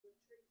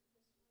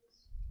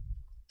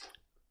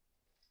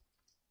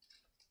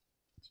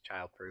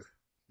childproof.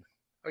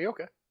 Are you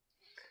okay?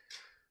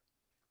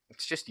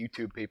 It's just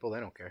YouTube people. They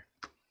don't care.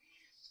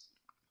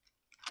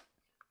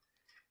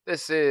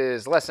 This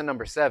is lesson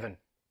number 7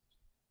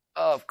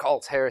 of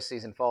Cults,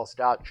 Heresies, and False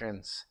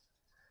Doctrines.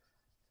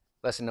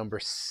 Lesson number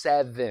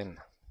 7.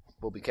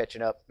 We'll be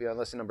catching up beyond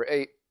lesson number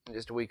 8 in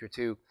just a week or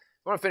two.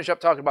 I want to finish up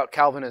talking about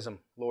Calvinism,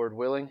 Lord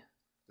willing,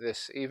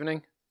 this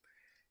evening.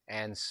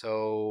 And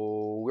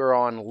so we're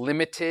on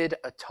limited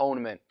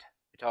atonement.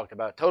 We talked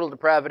about total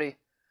depravity.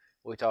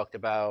 We talked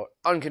about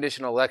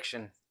unconditional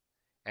election.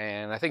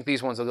 And I think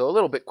these ones will go a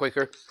little bit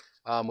quicker.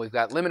 We've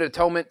got limited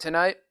atonement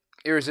tonight,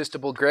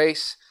 irresistible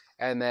grace,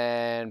 and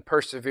then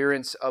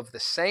perseverance of the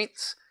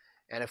saints.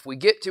 And if we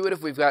get to it,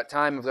 if we've got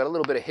time, we've got a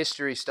little bit of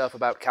history stuff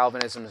about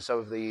Calvinism and some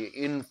of the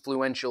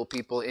influential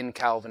people in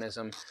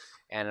Calvinism.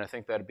 And I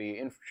think that'd be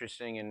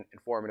interesting and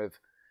informative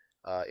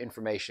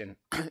information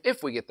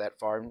if we get that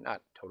far.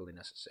 Not totally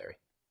necessary.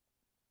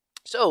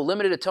 So,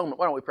 limited atonement.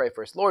 Why don't we pray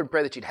first? Lord,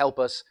 pray that you'd help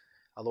us.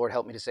 Lord,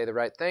 help me to say the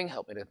right thing.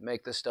 Help me to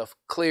make this stuff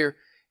clear.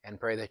 And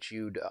pray that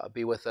you'd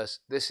be with us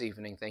this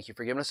evening. Thank you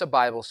for giving us a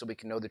Bible so we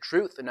can know the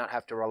truth and not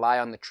have to rely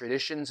on the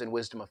traditions and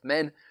wisdom of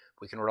men.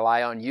 We can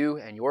rely on you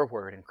and your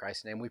word. In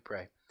Christ's name we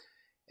pray.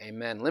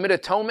 Amen. Limited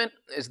atonement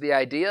is the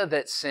idea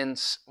that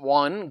since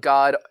 1,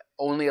 God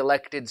only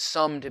elected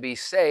some to be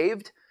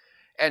saved,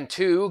 and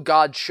 2,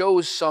 God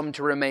chose some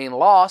to remain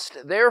lost,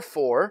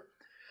 therefore,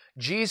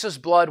 Jesus'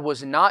 blood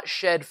was not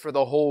shed for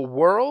the whole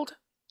world,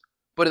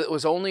 but it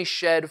was only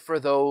shed for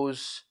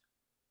those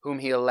whom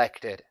he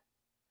elected.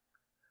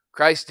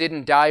 Christ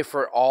didn't die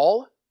for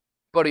all,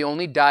 but he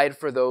only died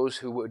for those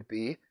who would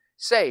be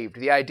saved.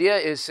 The idea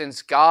is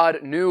since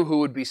God knew who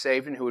would be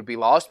saved and who would be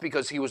lost,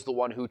 because he was the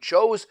one who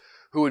chose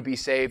who would be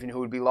saved and who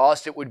would be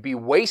lost, it would be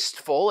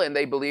wasteful, and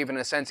they believe in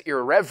a sense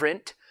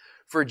irreverent,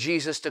 for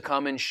Jesus to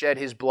come and shed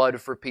his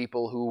blood for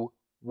people who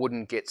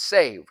wouldn't get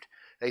saved.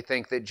 They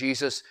think that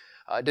Jesus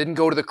didn't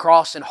go to the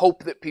cross and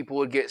hope that people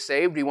would get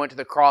saved. He went to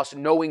the cross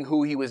knowing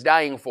who he was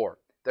dying for,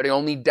 that he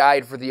only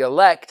died for the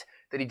elect,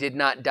 that he did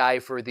not die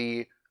for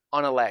the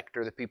unelect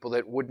or the people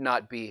that would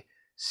not be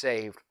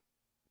saved.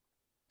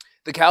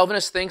 The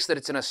Calvinist thinks that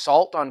it's an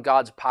assault on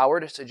God's power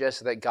to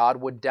suggest that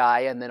God would die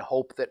and then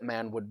hope that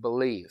man would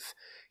believe.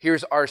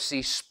 Here's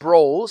R.C.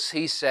 Sproul's.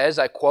 He says,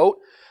 I quote,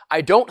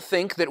 "I don't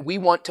think that we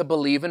want to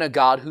believe in a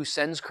God who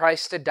sends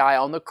Christ to die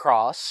on the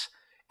cross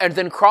and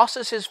then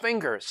crosses his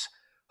fingers,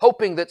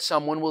 hoping that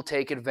someone will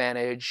take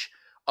advantage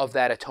of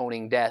that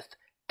atoning death."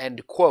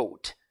 End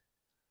quote.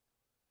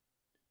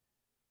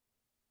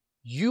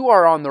 You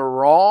are on the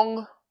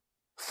wrong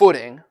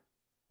footing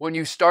when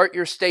you start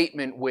your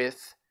statement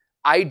with,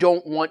 "I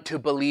don't want to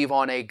believe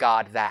on a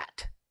God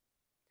that."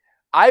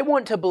 I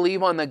want to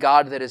believe on the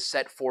God that is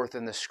set forth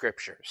in the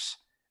Scriptures.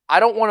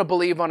 I don't want to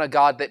believe on a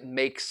God that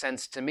makes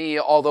sense to me,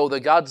 although the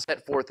God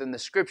set forth in the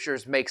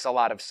Scriptures makes a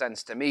lot of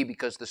sense to me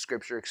because the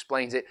Scripture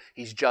explains it.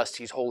 He's just,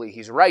 he's holy,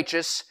 he's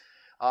righteous.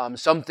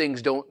 Some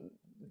things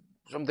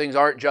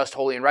aren't just,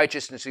 holy, and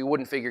righteous, and so you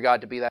wouldn't figure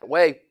God to be that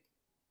way.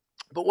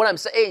 But what I'm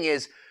saying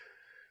is,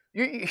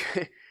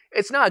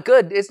 it's not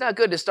good. It's not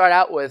good to start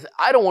out with,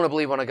 I don't want to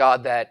believe on a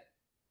God that,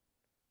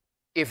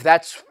 if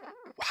that's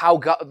how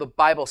God, the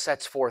Bible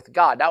sets forth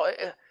God. Now,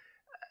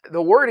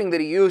 the wording that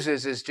he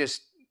uses is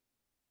just,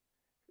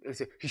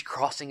 he's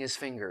crossing his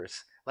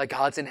fingers. Like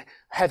God's in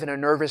heaven, a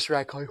nervous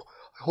wreck. I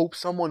hope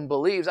someone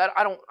believes. I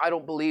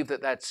don't believe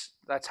that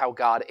that's how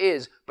God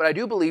is, but I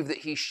do believe that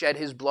he shed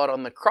his blood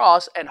on the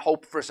cross and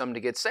hoped for some to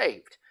get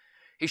saved.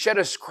 He shed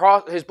his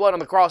blood on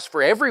the cross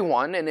for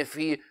everyone, and if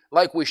he,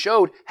 like we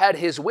showed, had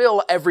his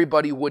will,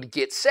 everybody would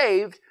get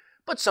saved,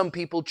 but some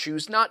people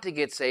choose not to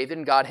get saved,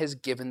 and God has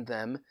given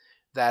them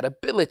that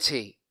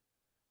ability.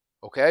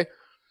 Okay?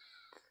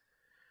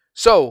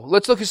 So,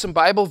 let's look at some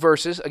Bible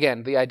verses.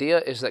 Again, the idea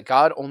is that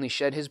God only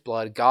shed his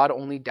blood, God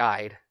only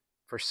died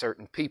for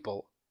certain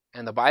people,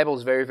 and the Bible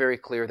is very, very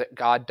clear that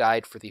God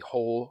died for the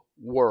whole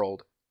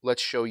world.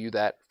 Let's show you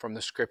that from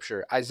the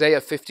Scripture. Isaiah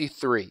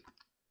 53.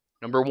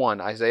 Number 1,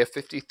 Isaiah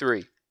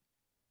 53.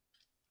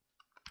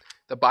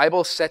 The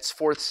Bible sets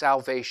forth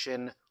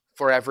salvation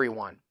for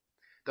everyone.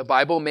 The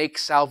Bible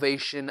makes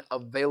salvation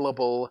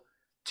available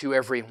to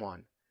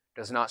everyone.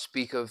 It does not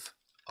speak of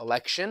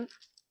election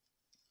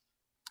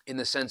in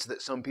the sense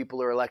that some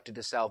people are elected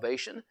to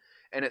salvation,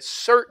 and it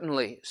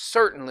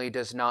certainly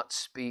does not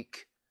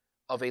speak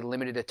of a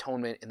limited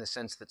atonement in the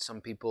sense that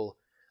some people,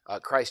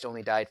 Christ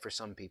only died for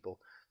some people.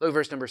 Look at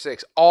verse number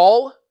 6.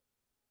 All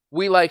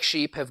we like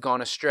sheep have gone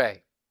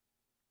astray.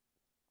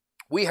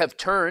 We have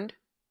turned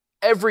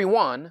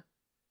everyone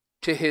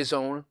to his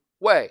own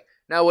way.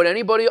 Now, would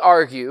anybody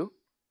argue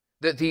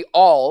that the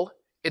all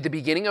at the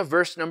beginning of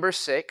verse number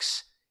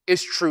 6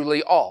 is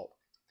truly all?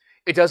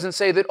 It doesn't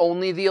say that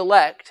only the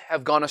elect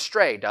have gone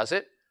astray, does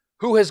it?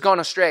 Who has gone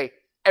astray?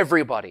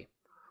 Everybody.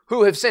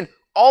 Who have sinned?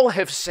 All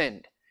have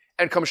sinned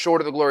and come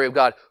short of the glory of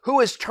God. Who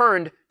has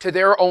turned to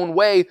their own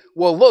way?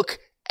 Well, look,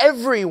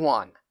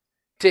 everyone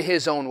to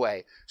his own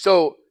way.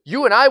 So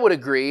you and I would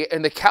agree,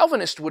 and the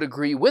Calvinist would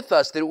agree with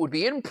us, that it would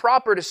be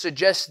improper to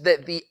suggest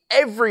that the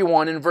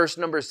everyone in verse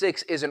number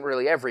 6 isn't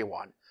really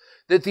everyone.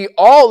 That the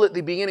all at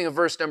the beginning of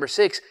verse number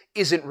 6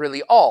 isn't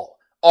really all.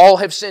 All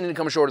have sinned and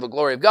come short of the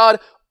glory of God.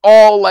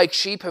 All like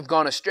sheep have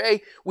gone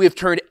astray. We have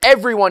turned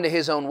everyone to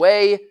his own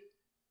way.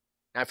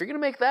 Now, if you're going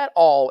to make that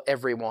all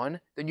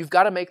everyone, then you've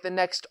got to make the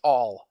next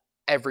all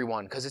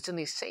everyone, because it's in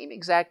the same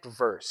exact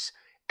verse.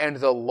 And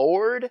the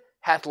Lord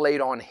hath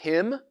laid on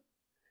him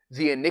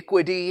the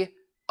iniquity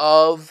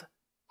of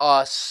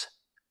us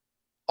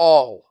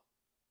all.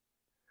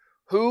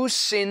 Whose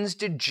sins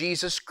did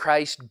Jesus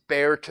Christ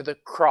bear to the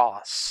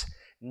cross?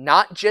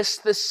 Not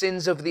just the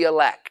sins of the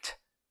elect.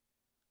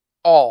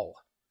 All.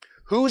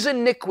 Whose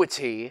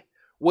iniquity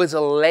was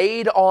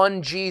laid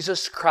on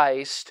Jesus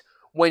Christ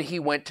when he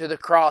went to the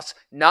cross?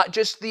 Not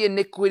just the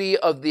iniquity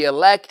of the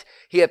elect,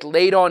 he hath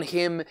laid on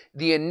him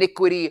the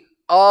iniquity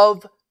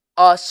of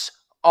us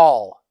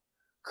all.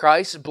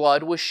 Christ's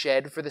blood was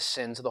shed for the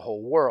sins of the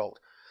whole world.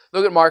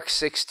 Look at Mark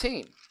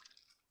 16.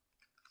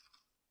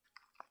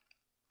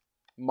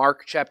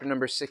 Mark chapter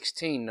number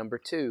 16, number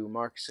 2,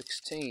 Mark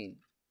 16.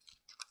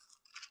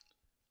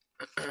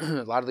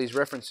 A lot of these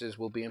references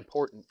will be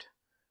important.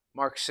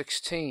 Mark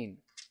 16.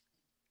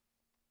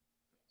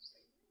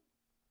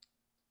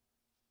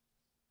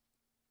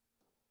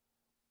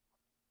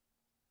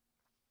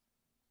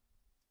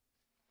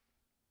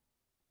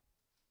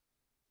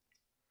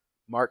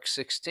 Mark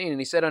 16, and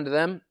he said unto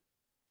them,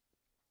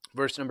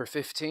 verse number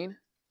 15,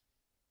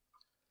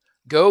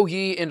 Go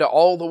ye into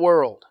all the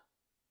world,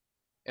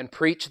 and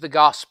preach the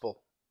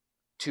gospel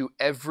to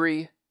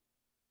every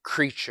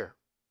creature.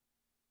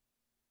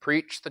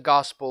 Preach the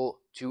gospel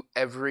to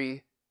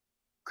every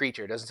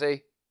creature. It doesn't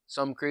say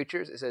some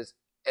creatures, it says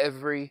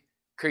every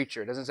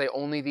creature. It doesn't say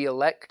only the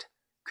elect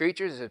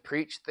creatures, it says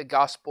preach the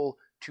gospel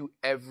to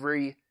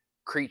every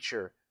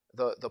creature.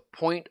 The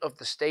point of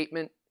the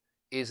statement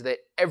is that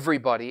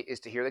everybody is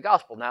to hear the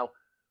gospel. Now,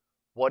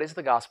 what is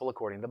the gospel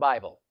according to the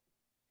Bible?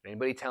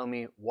 Anybody tell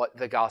me what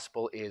the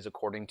gospel is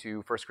according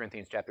to 1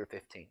 Corinthians chapter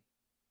 15?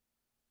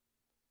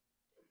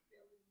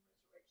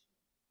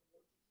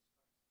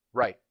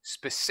 Right.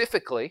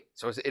 Specifically,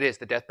 so it is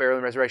the death, burial,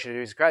 and resurrection of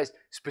Jesus Christ.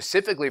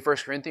 Specifically, 1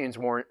 Corinthians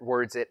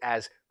words it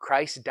as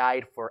Christ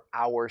died for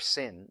our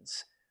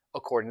sins,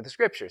 according to the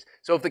Scriptures.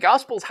 So if the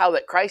gospel is how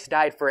that Christ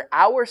died for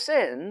our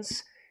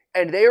sins,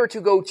 and they are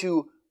to go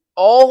to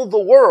all the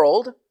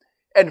world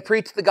and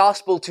preach the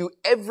gospel to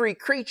every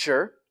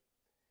creature,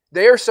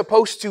 they are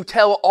supposed to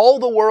tell all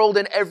the world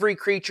and every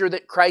creature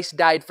that Christ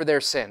died for their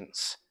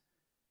sins.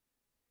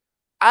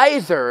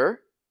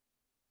 Either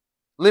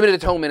limited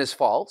atonement is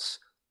false,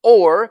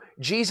 or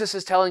Jesus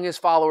is telling his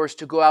followers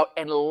to go out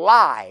and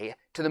lie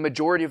to the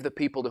majority of the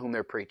people to whom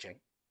they're preaching.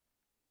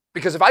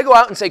 Because if I go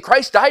out and say,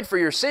 Christ died for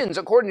your sins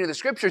according to the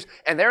Scriptures,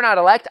 and they're not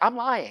elect, I'm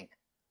lying.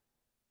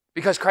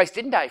 Because Christ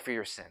didn't die for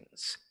your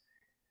sins.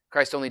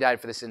 Christ only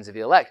died for the sins of the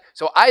elect.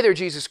 So either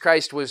Jesus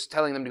Christ was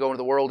telling them to go into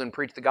the world and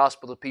preach the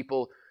gospel to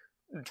people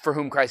for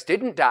whom Christ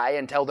didn't die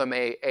and tell them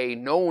a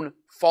known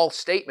false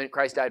statement,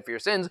 Christ died for your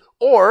sins,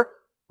 or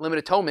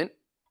limited atonement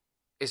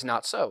is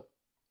not so.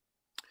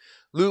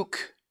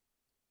 Luke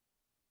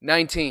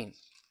 19.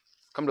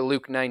 Come to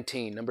Luke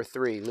 19, number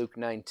 3, Luke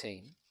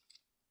 19.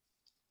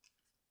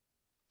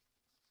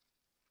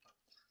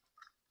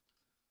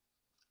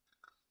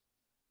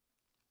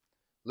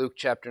 Luke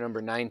chapter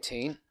number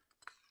 19.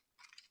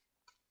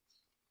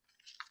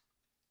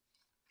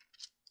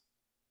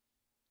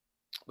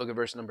 Look at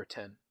verse number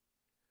 10.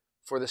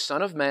 For the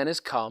Son of Man is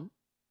come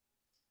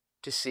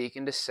to seek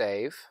and to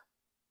save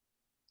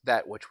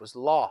that which was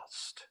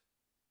lost.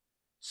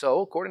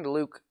 So, according to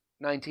Luke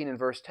 19 and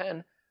verse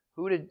 10,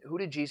 who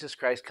did Jesus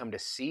Christ come to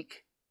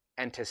seek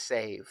and to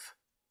save?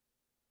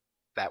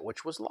 That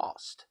which was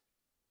lost.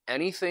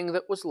 Anything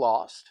that was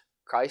lost,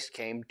 Christ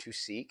came to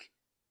seek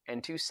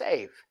and to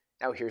save.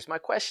 Now, here's my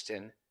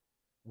question.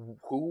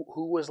 Who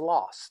was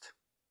lost?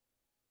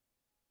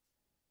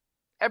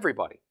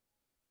 Everybody.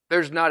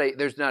 There's not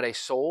a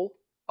soul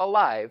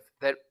alive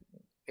that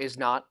is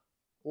not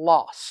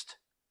lost.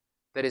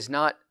 That is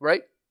not,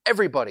 right?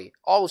 Everybody.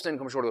 All of sin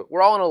comes short of it.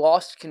 We're all in a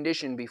lost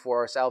condition before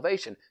our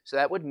salvation. So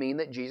that would mean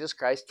that Jesus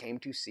Christ came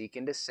to seek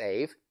and to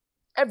save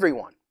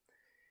everyone.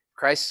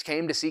 Christ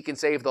came to seek and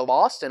save the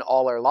lost, and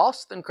all are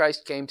lost, then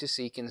Christ came to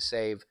seek and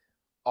save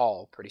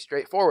all. Pretty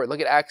straightforward. Look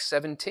at Acts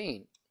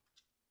 17.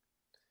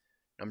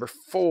 Number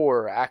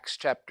 4, Acts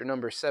chapter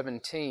number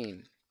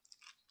 17.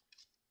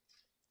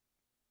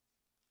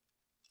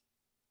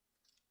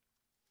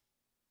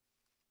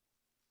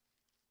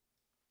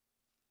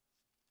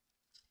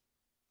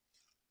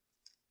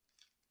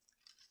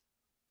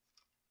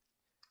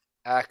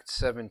 Acts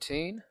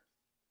 17,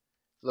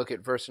 look at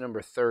verse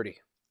number 30.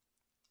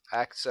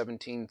 Acts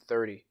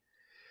 17:30.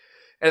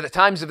 And at the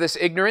times of this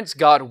ignorance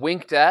God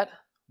winked at,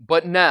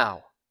 but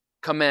now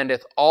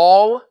commandeth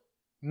all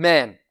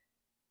men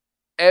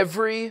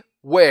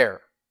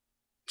everywhere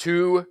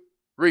to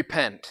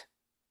repent.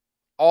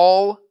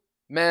 All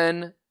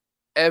men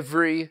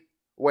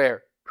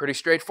everywhere. Pretty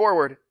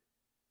straightforward.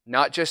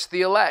 not just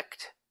the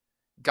elect.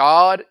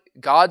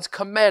 God's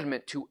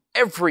commandment to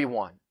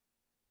everyone,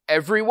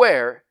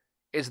 everywhere,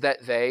 is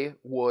that they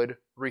would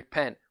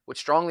repent, which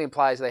strongly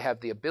implies they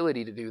have the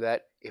ability to do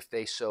that if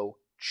they so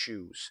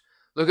choose.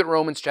 Look at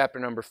Romans chapter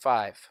number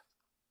 5.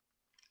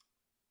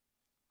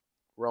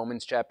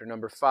 Romans chapter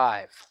number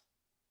 5.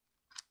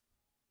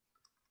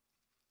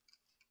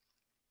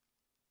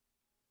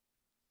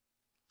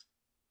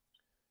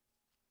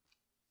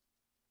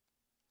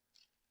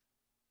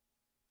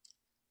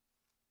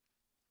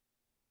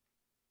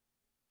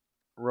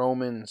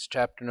 Romans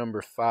chapter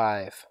number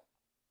 5.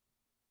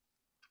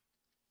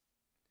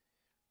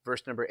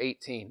 Verse number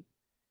 18.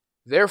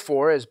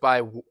 Therefore, as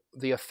by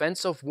the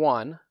offense of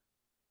one,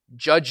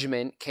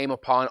 judgment came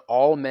upon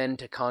all men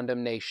to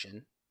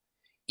condemnation,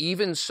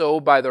 even so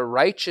by the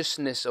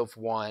righteousness of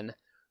one,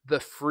 the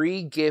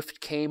free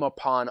gift came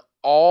upon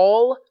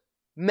all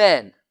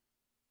men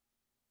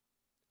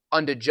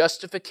unto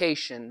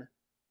justification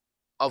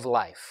of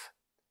life.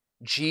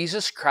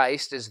 Jesus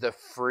Christ is the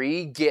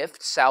free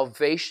gift.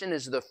 Salvation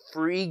is the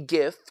free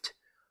gift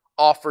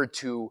offered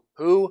to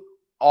who?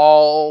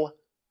 All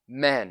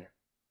men.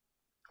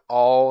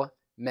 All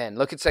men.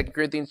 Look at 2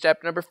 Corinthians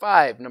chapter number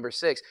 5, number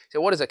 6.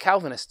 So what does a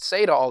Calvinist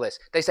say to all this?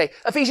 They say,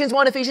 Ephesians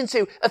 1, Ephesians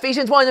 2,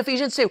 Ephesians 1,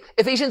 Ephesians 2,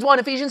 Ephesians 1,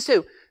 Ephesians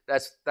 2.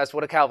 That's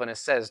what a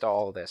Calvinist says to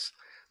all of this.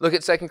 Look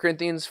at 2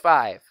 Corinthians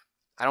 5.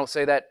 I don't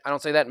say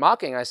that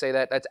mocking. I say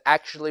that's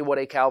actually what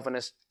a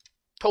Calvinist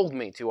told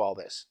me to all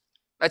this.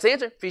 That's the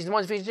answer. Ephesians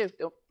 1, Ephesians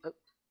 2.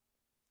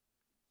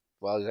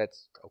 Well,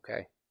 that's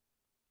okay.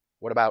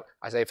 What about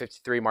Isaiah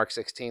 53, Mark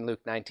 16, Luke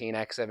 19,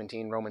 Acts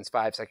 17, Romans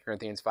 5, 2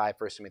 Corinthians 5,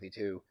 1 Timothy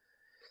 2.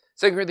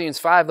 2 Corinthians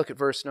 5, look at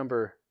verse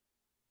number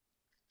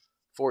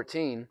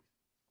 14.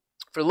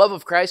 For the love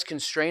of Christ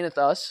constraineth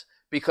us,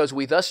 because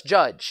we thus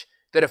judge,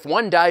 that if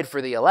one died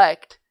for the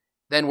elect,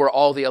 then were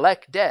all the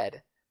elect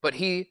dead. But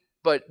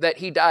that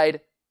he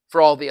died for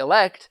all the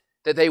elect,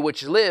 that they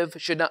which live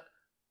should not...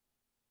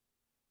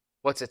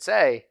 What's it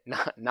say?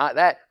 Not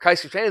that.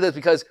 Christ constraineth us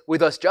because we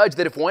thus judge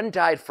that if one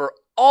died for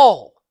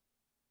all,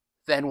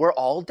 then we're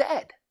all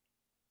dead.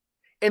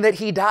 And that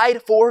he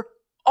died for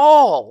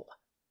all,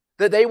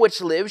 that they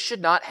which live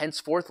should not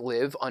henceforth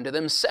live unto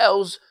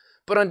themselves,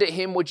 but unto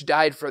him which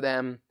died for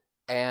them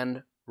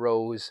and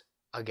rose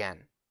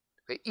again.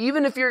 Okay?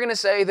 Even if you're going to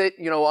say that,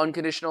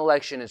 unconditional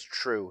election is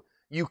true,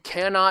 you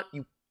cannot,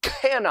 there's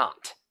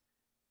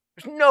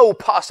no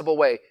possible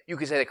way you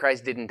can say that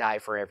Christ didn't die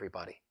for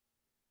everybody.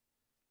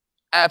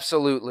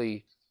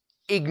 Absolutely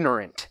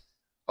ignorant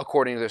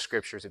according to the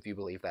scriptures if you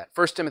believe that.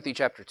 1 Timothy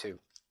chapter 2.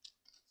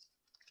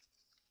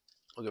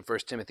 Look at 1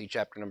 Timothy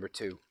chapter number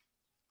 2.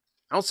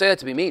 I don't say that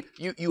to be mean.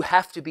 You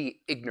have to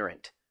be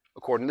ignorant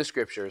according to the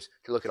scriptures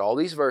to look at all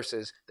these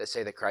verses that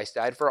say that Christ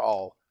died for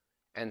all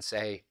and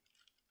say,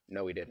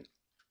 no, he didn't.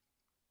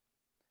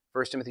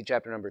 1 Timothy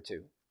chapter number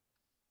 2.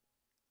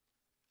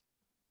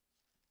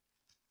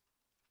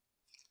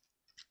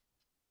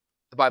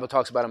 The Bible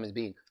talks about him as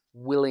being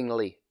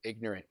willingly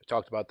ignorant. We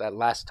talked about that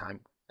last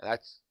time.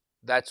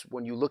 That's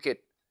when you look at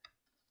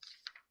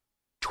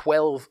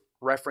 12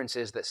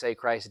 references that say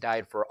Christ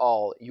died for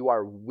all, you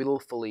are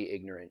willfully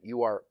ignorant.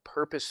 You are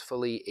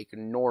purposefully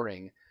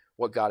ignoring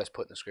what God has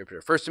put in the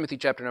scripture. 1 Timothy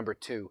chapter number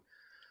 2.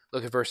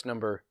 Look at verse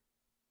number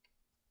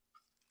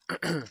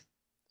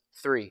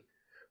 3.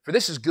 For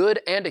this is good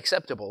and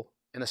acceptable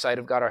in the sight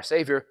of God our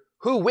Savior,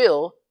 who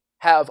will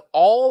have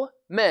all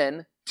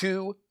men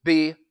to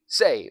be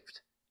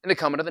saved and to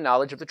come into the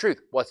knowledge of the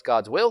truth. What's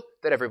God's will?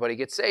 That everybody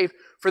gets saved.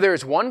 For there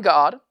is one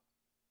God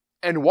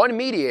and one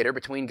mediator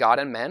between God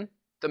and men,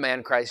 the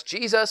man Christ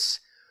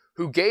Jesus,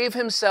 who gave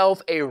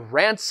himself a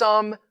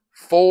ransom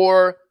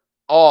for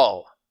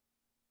all,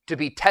 to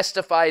be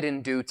testified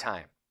in due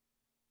time.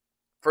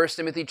 1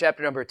 Timothy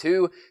chapter number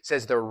 2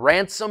 says the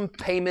ransom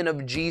payment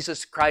of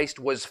Jesus Christ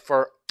was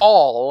for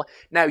all.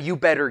 Now you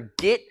better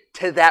get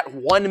to that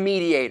one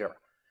mediator.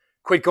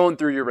 Quit going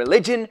through your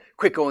religion,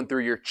 quit going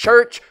through your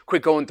church,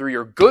 quit going through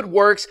your good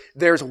works.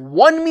 There's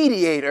one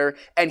mediator,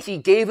 and he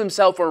gave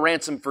himself a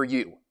ransom for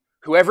you.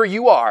 Whoever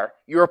you are,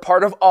 you're a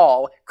part of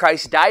all.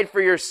 Christ died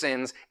for your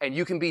sins, and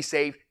you can be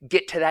saved.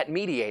 Get to that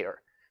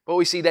mediator. But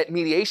we see that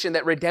mediation,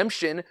 that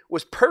redemption,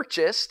 was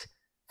purchased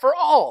for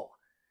all.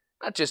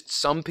 Not just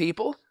some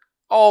people,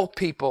 all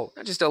people.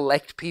 Not just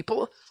elect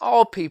people,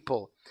 all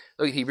people.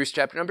 Look at Hebrews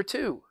chapter number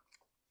 2.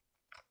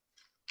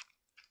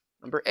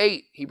 Number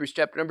 8, Hebrews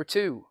chapter number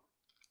 2.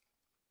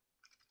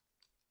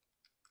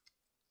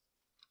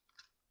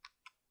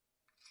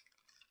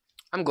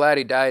 I'm glad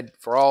he died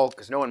for all,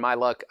 because knowing my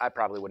luck, I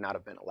probably would not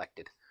have been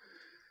elected.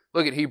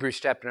 Look at Hebrews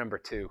chapter number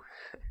 2.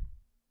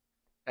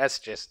 That's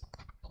just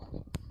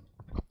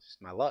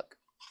my luck.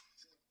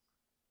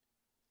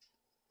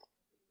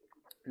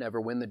 Never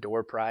win the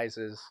door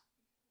prizes.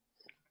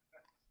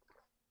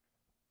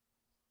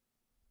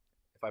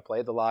 If I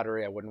played the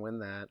lottery, I wouldn't win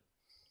that.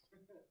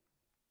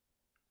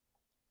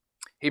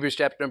 Hebrews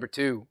chapter number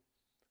 2,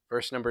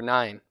 verse number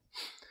 9.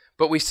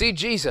 But we see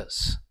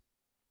Jesus,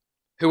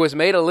 who was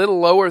made a little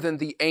lower than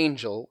the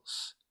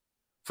angels,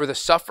 for the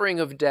suffering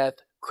of death,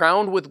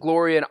 crowned with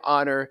glory and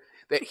honor,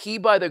 that he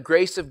by the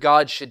grace of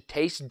God should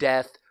taste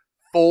death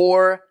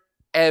for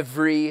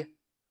every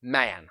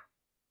man.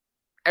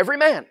 Every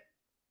man.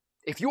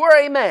 If you are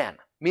a man,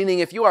 meaning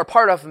if you are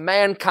part of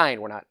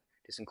mankind, we're not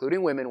just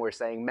including women, we're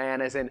saying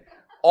man as in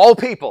all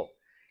people.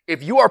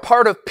 If you are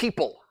part of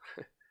people,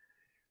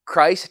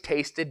 Christ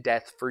tasted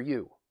death for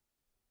you.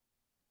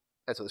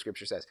 That's what the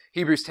scripture says.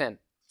 Hebrews 10.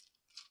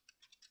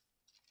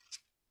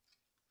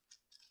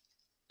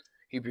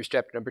 Hebrews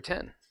chapter number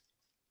 10.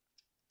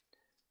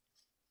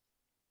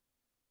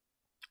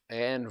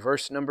 And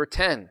verse number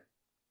 10.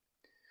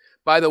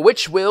 By the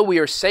which will we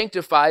are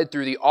sanctified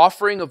through the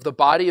offering of the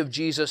body of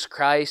Jesus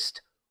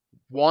Christ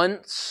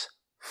once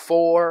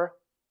for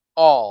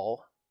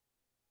all.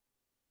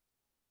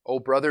 O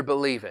brother,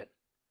 believe it.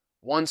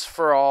 Once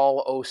for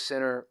all, O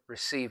sinner,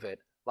 receive it.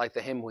 Like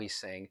the hymn we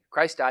sing.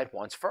 Christ died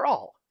once for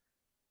all.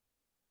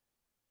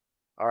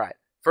 All right.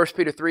 1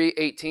 Peter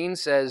 3:18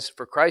 says,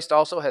 For Christ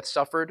also hath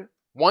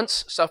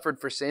once suffered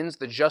for sins,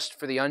 the just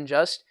for the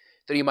unjust,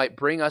 that he might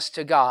bring us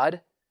to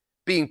God,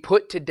 being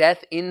put to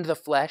death in the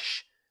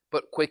flesh,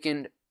 but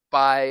quickened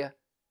by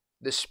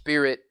the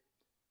Spirit.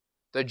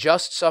 The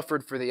just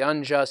suffered for the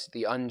unjust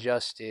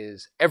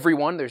is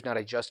everyone. There's not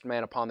a just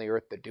man upon the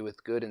earth that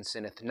doeth good and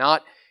sinneth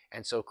not.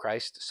 And so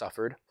Christ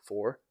suffered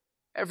for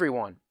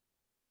everyone.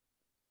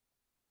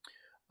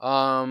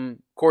 Of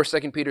course,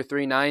 2 Peter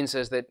 3:9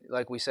 says that,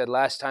 like we said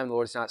last time, the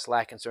Lord is not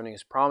slack concerning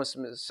his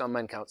promises. Some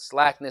men count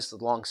slackness, the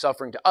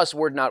long-suffering. To us,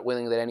 we're not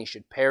willing that any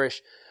should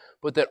perish,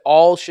 but that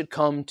all should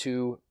come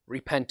to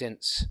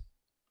repentance.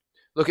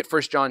 Look at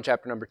 1 John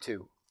chapter number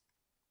 2.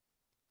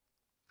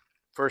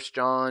 1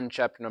 John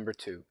chapter number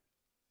 2.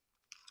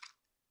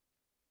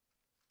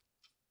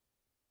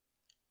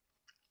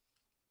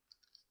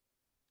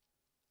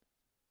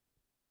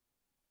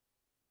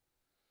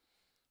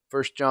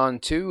 1 John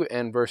 2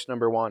 and verse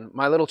number 1.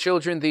 My little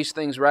children, these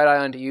things write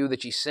I unto you,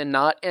 that ye sin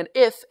not. And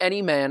if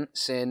any man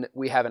sin,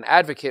 we have an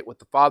advocate with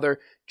the Father,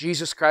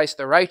 Jesus Christ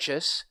the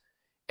righteous,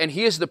 and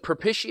he is the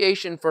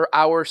propitiation for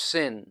our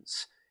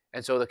sins.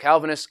 And so the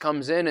Calvinist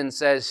comes in and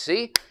says,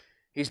 see,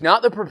 he's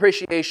not the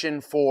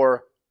propitiation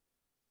for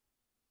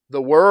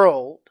the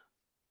world.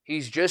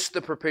 He's just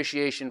the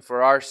propitiation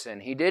for our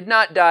sin. He did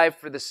not die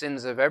for the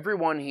sins of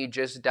everyone. He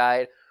just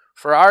died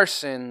for our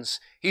sins.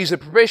 He's a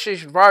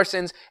propitiation for our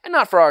sins, and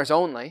not for ours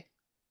only,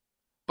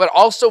 but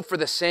also for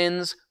the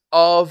sins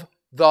of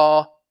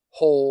the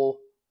whole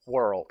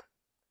world.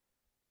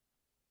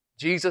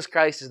 Jesus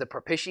Christ is the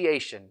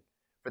propitiation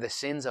for the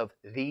sins of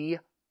the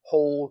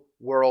whole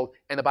world.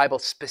 And the Bible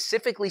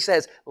specifically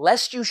says,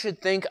 lest you should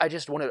think, I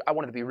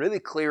wanted to be really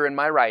clear in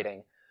my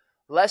writing,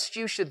 lest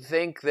you should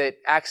think that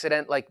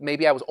like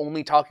maybe I was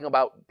only talking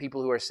about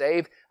people who are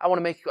saved. I want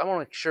to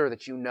make sure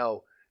that you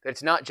know that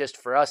it's not just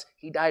for us.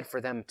 He died for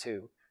them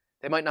too.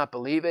 They might not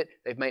believe it.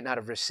 They might not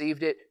have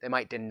received it. They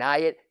might deny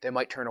it. They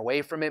might turn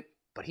away from it.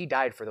 But he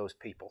died for those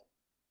people.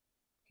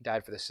 He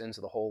died for the sins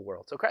of the whole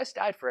world. So Christ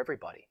died for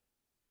everybody.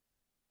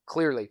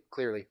 Clearly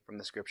from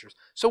the scriptures.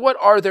 So what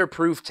are their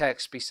proof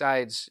texts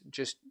besides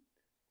just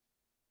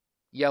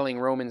yelling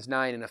Romans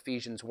 9 and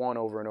Ephesians 1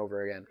 over and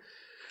over again?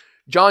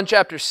 John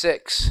chapter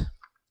 6.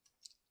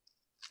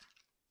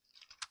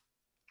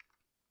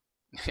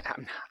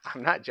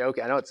 I'm not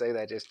joking. I don't say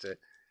that just to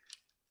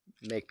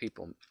make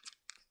people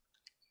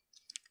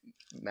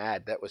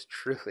mad. That was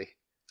truly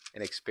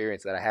an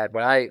experience that I had.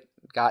 When I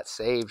got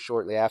saved,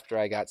 shortly after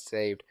I got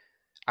saved,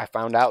 I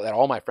found out that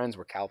all my friends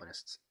were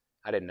Calvinists.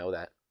 I didn't know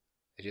that.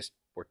 They just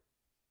were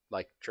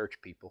like church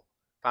people.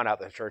 Found out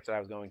the church that I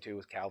was going to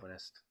was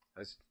Calvinist. It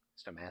was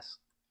just a mess.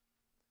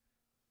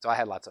 So I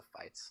had lots of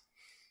fights.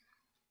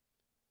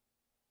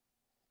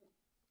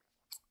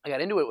 I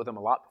got into it with them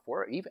a lot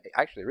before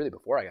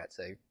I got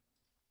saved.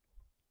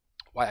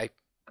 Why I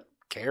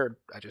cared,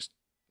 I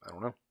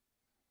don't know.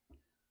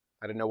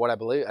 I didn't know what I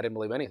believed. I didn't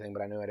believe anything,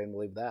 but I knew I didn't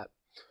believe that.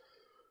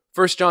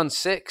 1 John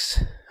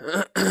 6.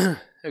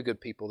 They're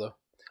good people, though.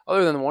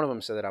 Other than one of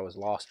them said that I was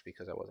lost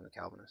because I wasn't a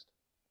Calvinist.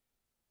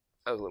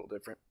 That was a little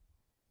different.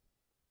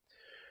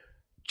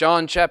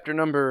 John chapter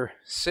number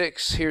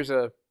 6. Here's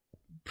a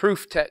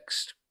proof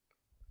text,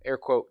 air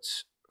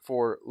quotes,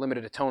 for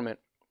limited atonement.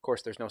 Of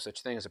course, there's no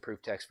such thing as a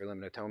proof text for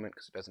limited atonement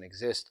because it doesn't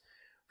exist.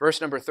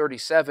 Verse number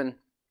 37.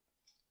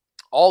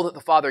 All that the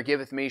Father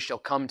giveth me shall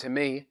come to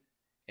me,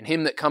 and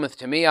him that cometh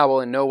to me I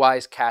will in no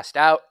wise cast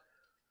out.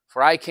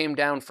 For I came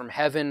down from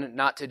heaven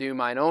not to do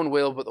mine own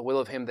will, but the will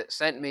of him that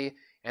sent me.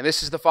 And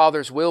this is the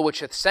Father's will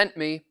which hath sent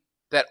me,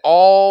 that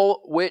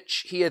all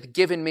which he hath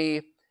given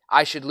me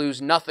I should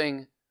lose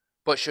nothing,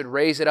 but should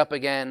raise it up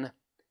again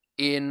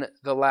in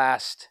the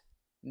last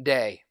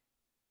day.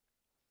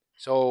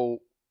 So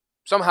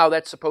somehow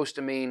that's supposed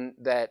to mean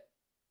that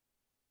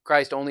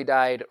Christ only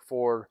died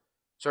for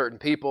certain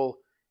people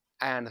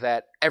and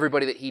that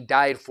everybody that he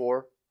died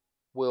for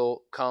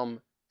will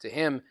come to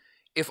him.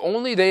 If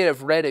only they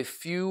have read a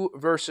few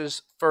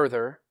verses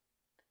further,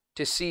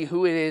 to see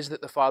who it is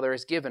that the Father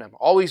has given him.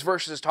 All these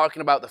verses is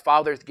talking about the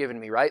Father's given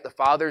me, right? The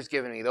Father's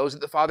given me. Those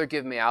that the Father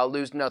give me, I'll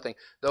lose nothing.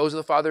 Those that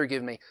the Father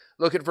give me.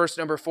 Look at verse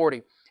number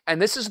 40.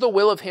 And this is the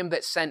will of him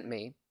that sent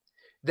me,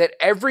 that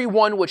every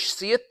one which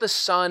seeth the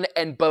Son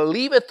and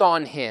believeth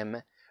on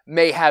him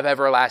may have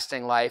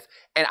everlasting life,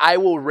 and I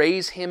will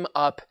raise him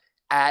up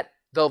at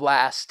the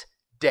last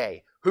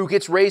day. Who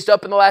gets raised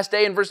up in the last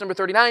day in verse number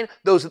 39?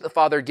 Those that the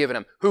Father had given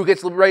him. Who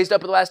gets raised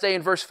up in the last day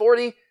in verse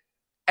 40?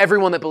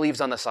 Everyone that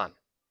believes on the Son.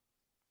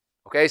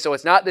 Okay, so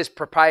it's not this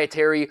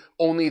proprietary,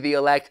 only the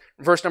elect.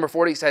 Verse number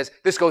 40 says,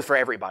 this goes for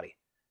everybody.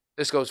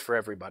 This goes for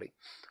everybody.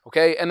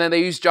 Okay, and then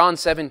they use John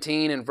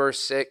 17 and verse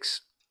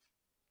 6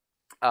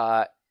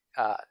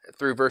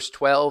 through verse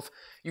 12.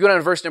 You go down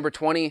to verse number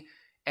 20,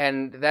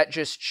 and that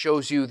just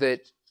shows you that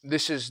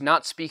this is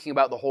not speaking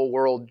about the whole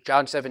world.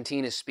 John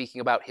 17 is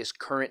speaking about his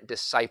current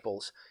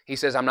disciples. He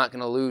says, I'm not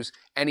going to lose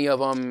any of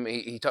them.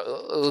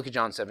 Look at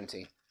John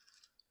 17.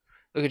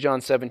 Look at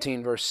John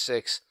 17, verse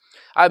 6.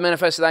 I have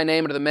manifested thy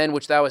name unto the men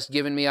which thou hast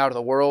given me out of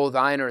the world.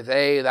 Thine are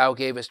they, thou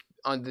gavest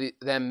unto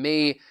them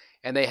me,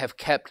 and they have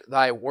kept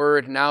thy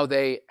word. Now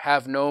they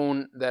have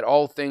known that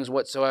all things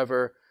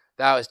whatsoever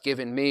thou hast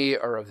given me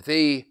are of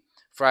thee,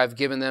 for I have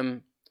given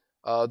them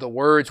the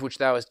words which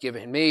thou hast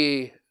given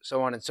me,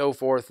 so on and so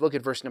forth. Look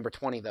at verse number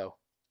 20, though.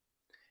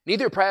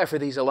 Neither pray I for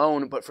these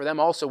alone, but for them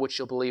also which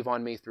shall believe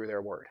on me through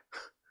their word.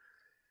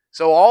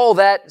 So all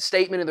that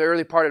statement in the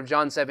early part of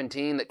John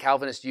 17 that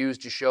Calvinists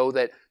used to show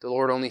that the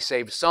Lord only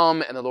saved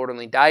some and the Lord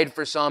only died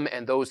for some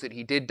and those that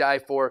he did die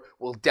for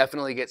will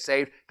definitely get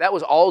saved, that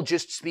was all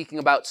just speaking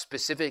about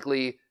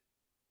specifically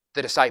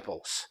the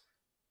disciples.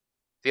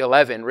 The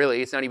 11,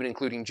 really, it's not even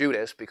including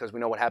Judas because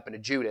we know what happened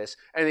to Judas.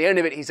 And at the end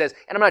of it, he says,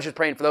 and I'm not just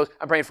praying for those,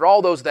 I'm praying for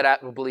all those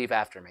that will believe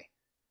after me.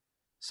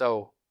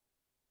 So,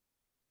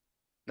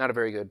 not a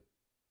very good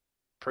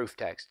proof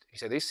text. You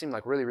say, these seem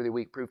like really, really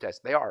weak proof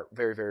texts. They are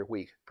very, very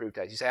weak proof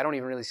texts. You say, I don't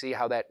even really see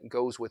how that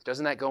goes with,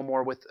 doesn't that go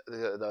more with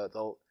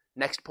the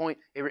next point?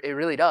 It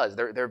really does.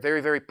 They're very,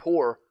 very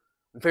poor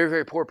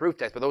proof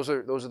texts, but those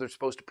are they're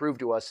supposed to prove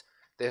to us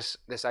this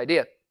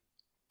idea.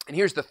 And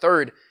here's the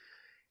third,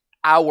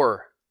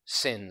 our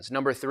sins.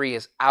 Number 3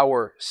 is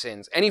our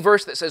sins. Any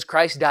verse that says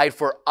Christ died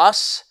for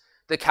us,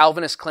 the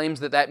Calvinist claims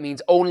that that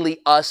means only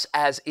us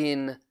as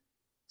in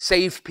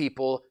saved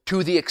people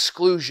to the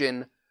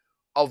exclusion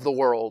of the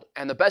world.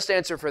 And the best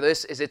answer for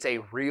this is it's a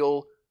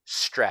real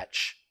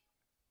stretch.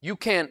 You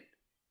can't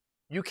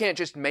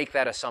just make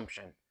that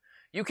assumption.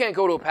 You can't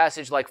go to a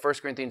passage like 1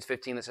 Corinthians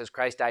 15 that says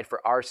Christ died for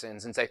our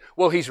sins and say,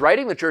 well, he's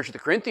writing the church of the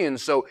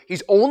Corinthians, so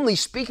he's only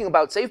speaking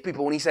about saved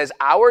people. When he says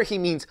our, he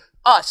means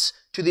us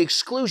to the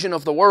exclusion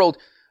of the world.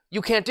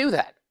 You can't do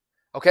that,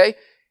 okay?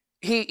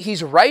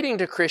 He's writing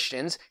to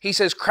Christians. He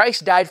says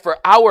Christ died for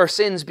our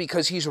sins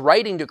because he's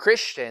writing to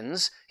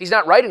Christians. He's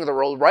not writing to the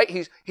world, right?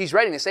 He's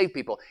writing to saved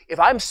people. If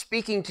I'm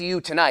speaking to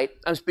you tonight,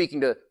 I'm speaking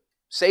to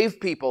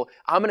saved people,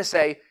 I'm going to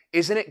say,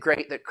 isn't it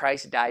great that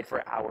Christ died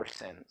for our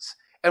sins?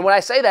 And when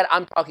I say that,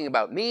 I'm talking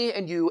about me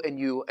and you and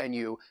you and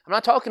you. I'm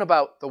not talking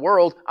about the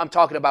world. I'm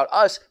talking about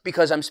us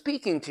because I'm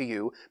speaking to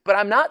you. But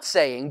I'm not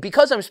saying,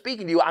 because I'm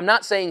speaking to you, I'm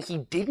not saying he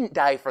didn't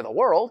die for the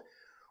world.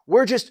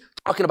 We're just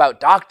talking about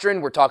doctrine.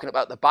 We're talking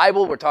about the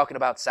Bible. We're talking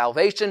about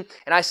salvation.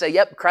 And I say,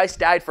 yep, Christ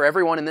died for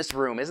everyone in this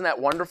room. Isn't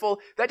that wonderful?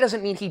 That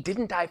doesn't mean he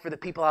didn't die for the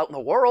people out in the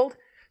world.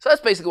 So that's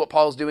basically what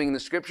Paul's doing in the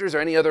Scriptures or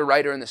any other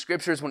writer in the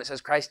Scriptures when it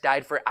says Christ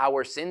died for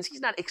our sins.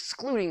 He's not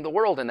excluding the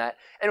world in that.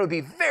 And it would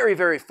be very,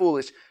 very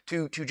foolish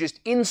to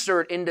just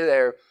insert into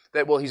there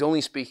that, well, he's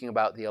only speaking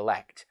about the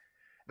elect.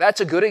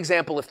 That's a good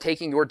example of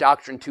taking your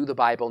doctrine to the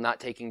Bible, not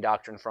taking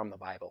doctrine from the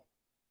Bible.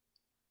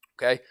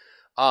 Okay?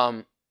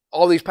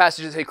 All these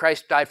passages say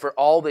Christ died for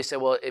all. They say,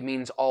 well, it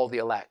means all the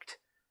elect.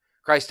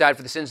 Christ died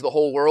for the sins of the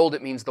whole world.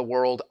 It means the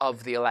world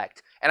of the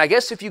elect. And I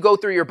guess if you go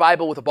through your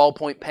Bible with a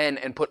ballpoint pen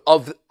and put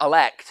of the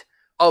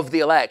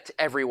elect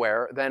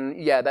everywhere, then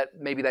yeah,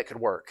 maybe that could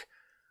work.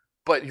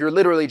 But you're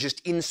literally just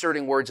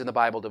inserting words in the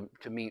Bible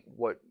to meet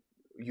what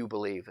you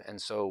believe.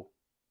 And so,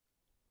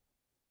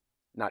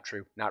 not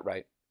true, not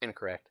right,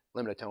 incorrect,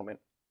 limited atonement.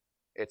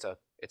 It's a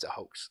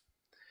hoax.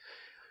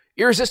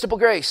 Irresistible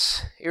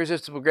grace,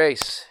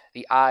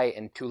 the I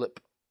in tulip.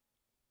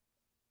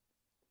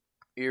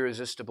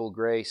 Irresistible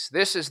grace.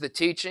 This is the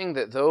teaching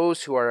that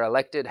those who are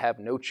elected have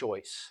no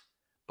choice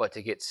but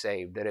to get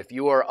saved. That if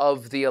you are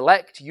of the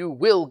elect, you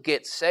will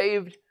get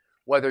saved,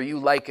 whether you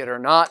like it or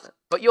not,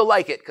 but you'll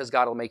like it because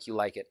God will make you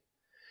like it.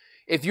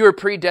 If you are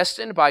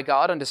predestined by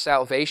God unto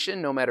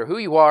salvation, no matter who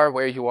you are,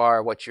 where you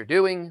are, what you're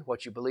doing,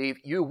 what you believe,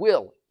 you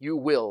will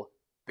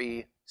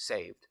be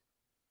saved.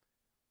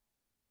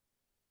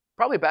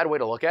 Probably a bad way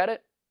to look at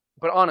it,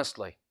 but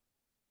honestly,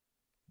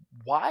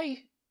 why?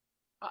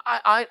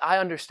 I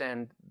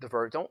understand the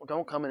verse.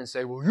 Don't come in and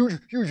say, well,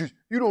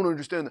 you don't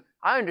understand that.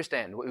 I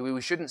understand. We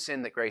shouldn't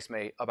sin that grace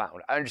may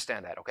abound. I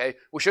understand that, okay?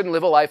 We shouldn't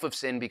live a life of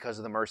sin because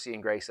of the mercy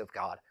and grace of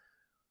God.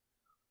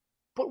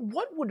 But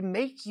what would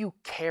make you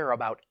care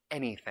about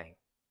anything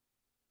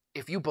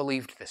if you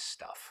believed this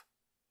stuff?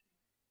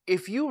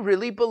 if you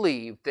really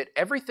believed that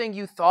everything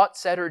you thought,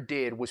 said, or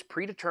did was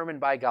predetermined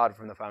by God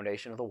from the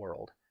foundation of the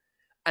world,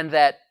 and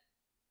that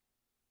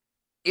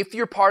if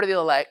you're part of the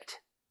elect,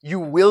 you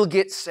will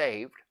get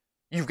saved,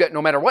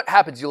 no matter what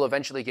happens, you'll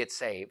eventually get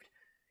saved.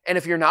 And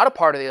if you're not a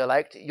part of the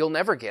elect, you'll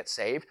never get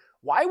saved.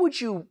 Why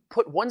would you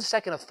put 1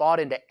 second of thought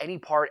into any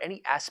part,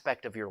 any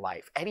aspect of your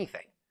life,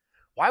 anything?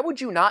 Why would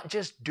you not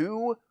just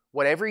do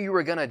whatever you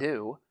were going to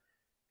do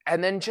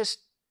and then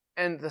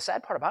and the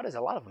sad part about it is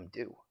a lot of them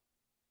do.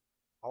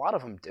 A lot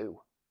of them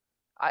do.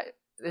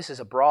 This is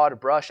a broad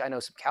brush. I know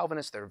some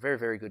Calvinists that are very,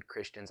 very good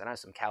Christians, and I know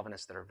some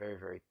Calvinists that are very,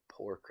 very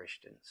poor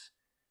Christians.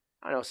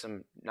 I know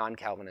some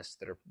non-Calvinists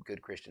that are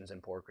good Christians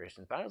and poor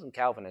Christians, but I know some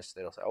Calvinists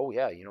that'll say, oh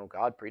yeah,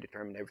 God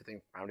predetermined everything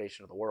from the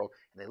foundation of the world,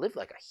 and they live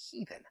like a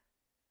heathen.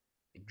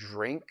 They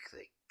drink,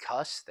 they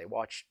cuss, they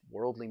watch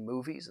worldly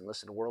movies and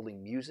listen to worldly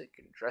music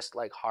and dress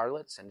like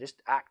harlots and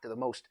just act to the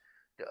most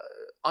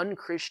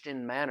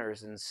unchristian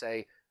manners and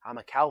say, I'm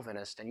a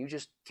Calvinist, and you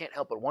just can't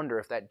help but wonder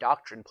if that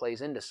doctrine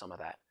plays into some of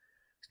that.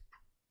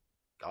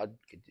 God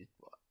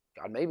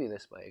may be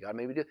this way. God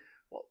may be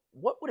well,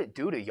 what would it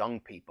do to young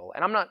people?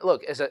 And I'm not,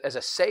 look, as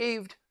a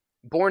saved,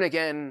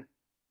 born-again,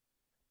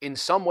 in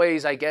some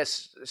ways, I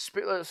guess,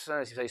 let's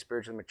say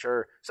spiritually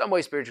mature, some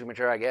ways spiritually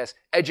mature, I guess,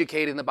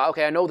 educated in the Bible.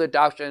 Okay, I know the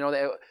doctrine, I know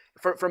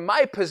that. From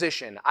my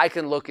position, I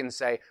can look and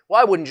say, well,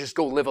 I wouldn't just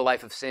go live a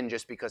life of sin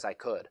just because I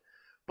could.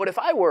 But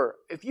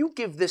if you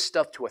give this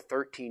stuff to a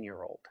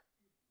 13-year-old,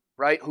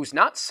 right, who's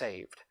not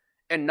saved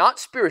and not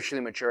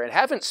spiritually mature and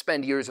haven't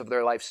spent years of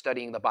their life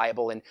studying the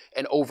Bible and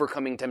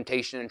overcoming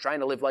temptation and trying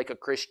to live like a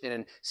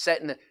Christian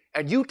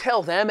and you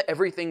tell them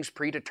everything's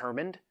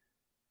predetermined,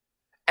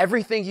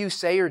 everything you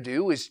say or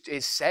do is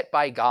set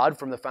by God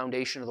from the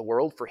foundation of the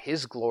world for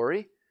His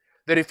glory,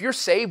 that if you're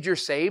saved, you're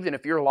saved, and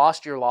if you're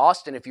lost, you're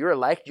lost, and if you're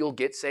elect, you'll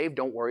get saved,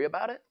 don't worry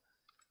about it.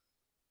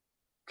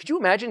 Could you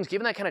imagine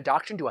giving that kind of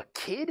doctrine to a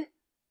kid?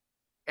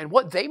 And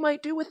what they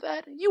might do with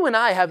that? You and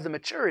I have the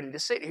maturity to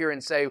sit here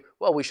and say,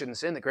 well, we shouldn't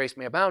sin, that grace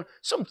may abound.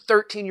 Some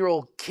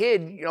 13-year-old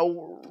kid,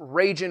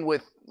 raging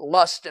with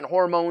lust and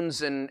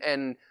hormones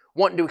and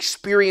wanting to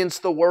experience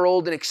the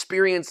world and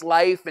experience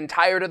life and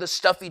tired of the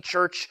stuffy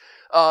church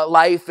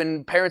life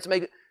and parents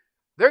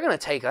they're going to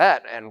take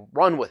that and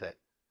run with it.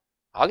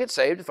 I'll get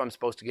saved if I'm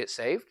supposed to get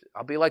saved.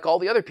 I'll be like all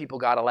the other people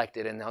got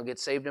elected, and I'll get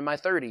saved in my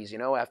 30s,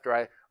 after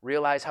I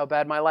realize how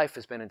bad my life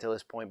has been until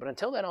this point. But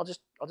until then, I'll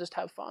just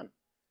have fun.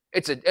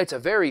 It's a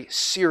very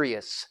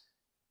serious,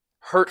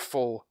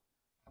 hurtful,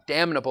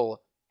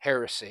 damnable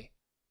heresy.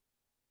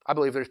 I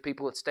believe there's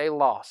people that stay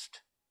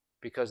lost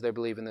because they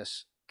believe in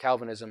this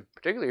Calvinism,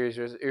 particularly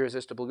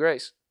irresistible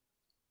grace.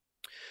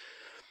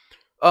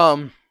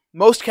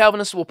 Most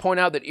Calvinists will point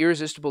out that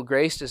irresistible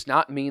grace does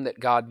not mean that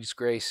God's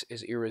grace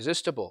is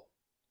irresistible,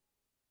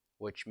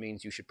 which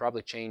means you should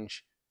probably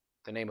change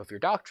the name of your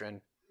doctrine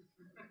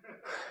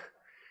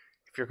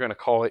if you're going to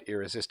call it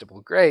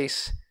irresistible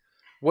grace.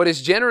 What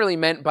is generally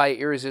meant by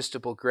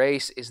irresistible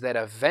grace is that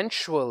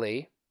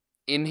eventually,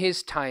 in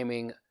His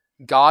timing,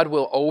 God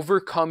will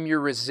overcome your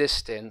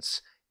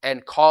resistance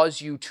and cause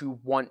you to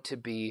want to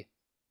be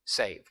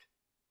saved.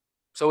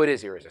 So it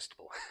is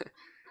irresistible.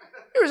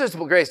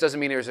 Irresistible grace doesn't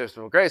mean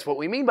irresistible grace. What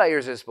we mean by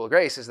irresistible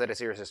grace is that it's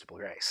irresistible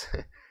grace.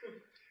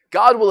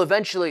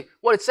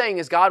 What it's saying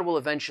is God will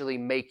eventually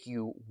make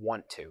you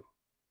want to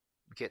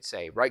get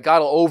saved, right? God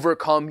will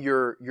overcome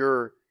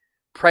your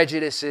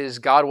prejudices.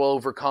 God will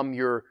overcome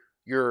your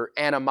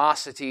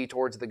animosity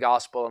towards the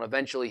gospel, and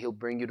eventually He'll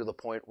bring you to the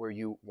point where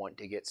you want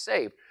to get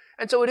saved.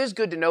 And so it is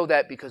good to know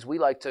that, because we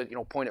like to,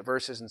 point at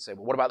verses and say,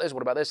 well, what about this?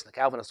 What about this? And the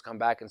Calvinists come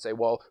back and say,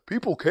 well,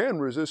 people can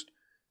resist.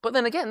 But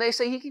then again, they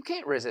say you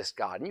can't resist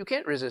God and you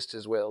can't resist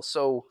His will.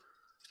 So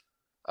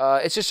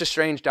it's just a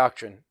strange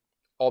doctrine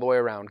all the way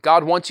around.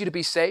 God wants you to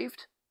be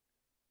saved,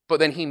 but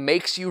then He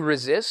makes you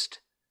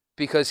resist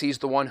because He's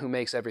the one who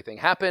makes everything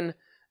happen.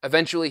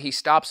 Eventually, He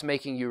stops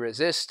making you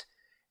resist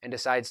and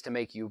decides to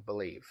make you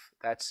believe.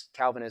 That's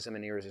Calvinism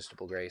and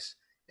irresistible grace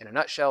in a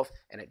nutshell,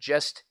 and it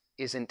just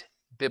isn't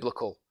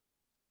biblical.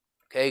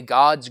 Okay,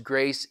 God's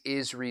grace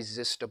is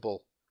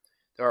resistible.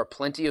 There are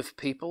plenty of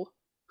people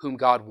whom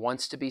God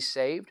wants to be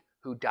saved,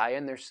 who die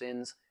in their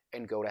sins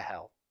and go to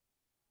hell.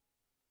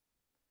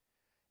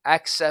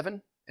 Acts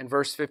 7 and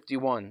verse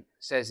 51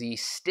 says, ye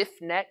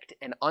stiff-necked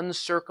and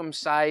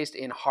uncircumcised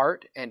in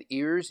heart and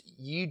ears,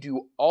 ye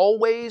do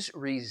always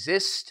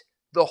resist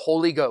the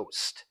Holy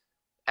Ghost.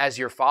 As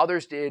your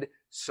fathers did,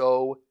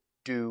 so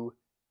do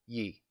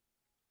ye.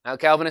 Now,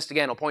 Calvinists,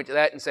 again, will point to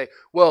that and say,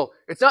 well,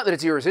 it's not that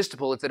it's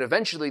irresistible, it's that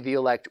eventually the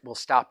elect will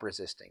stop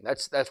resisting.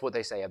 That's what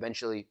they say.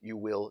 Eventually, you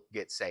will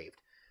get saved.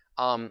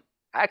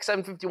 Acts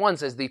 7:51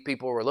 says these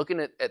people were looking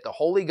at the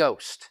Holy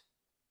Ghost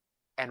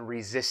and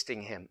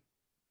resisting Him.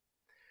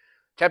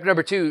 Point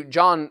number 2,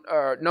 John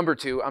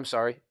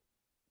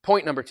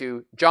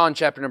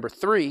chapter number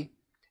 3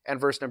 and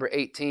verse number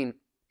 18.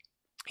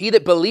 He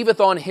that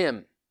believeth on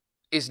Him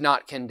is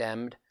not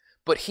condemned,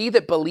 but he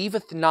that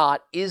believeth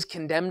not is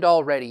condemned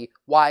already.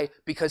 Why?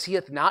 Because he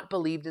hath not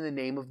believed in the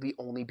name of the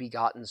only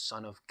begotten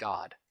Son of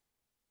God.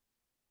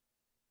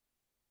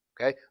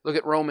 Okay? Look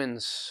at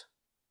Romans.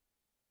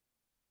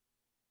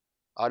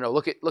 Oh no,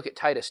 look at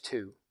Titus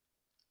 2.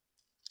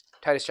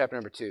 Titus chapter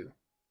number 2.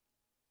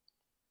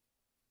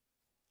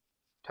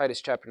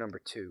 Titus chapter number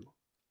 2.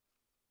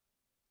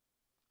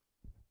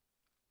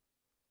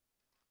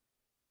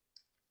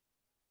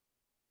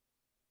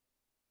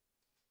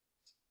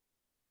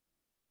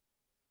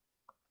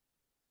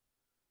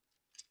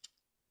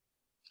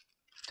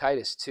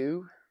 Titus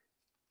 2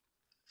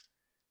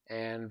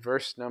 and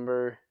verse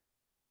number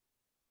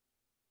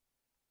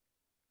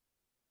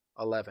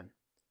 11.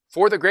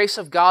 For the grace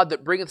of God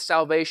that bringeth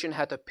salvation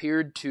hath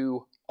appeared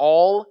to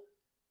all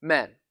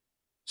men.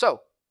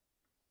 So,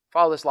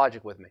 follow this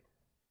logic with me.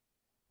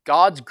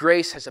 God's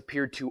grace has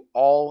appeared to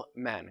all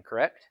men,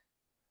 correct?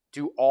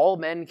 Do all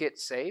men get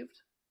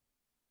saved?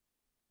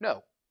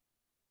 No.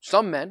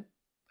 Some men,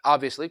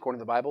 obviously, according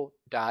to the Bible,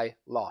 die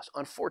lost.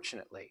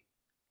 Unfortunately,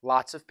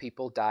 lots of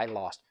people die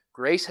lost.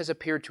 Grace has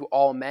appeared to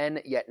all men,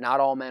 yet not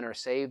all men are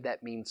saved.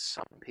 That means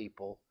some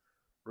people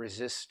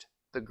resist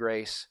the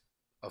grace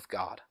of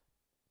God.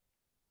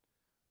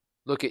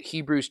 Look at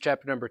Hebrews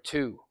chapter number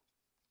 2.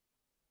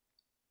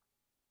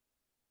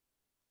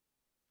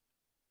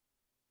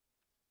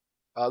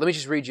 Let me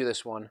just read you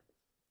this one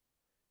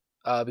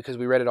because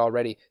we read it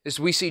already. This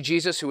we see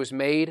Jesus, who was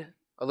made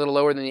a little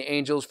lower than the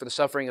angels for the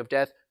suffering of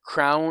death,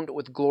 crowned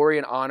with glory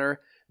and honor,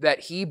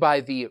 that he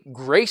by the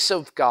grace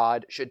of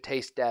God should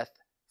taste death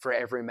for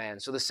every man.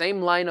 So the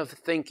same line of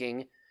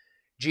thinking,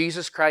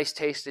 Jesus Christ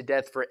tasted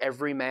death for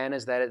every man,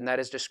 and that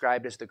is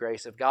described as the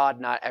grace of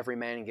God. Not every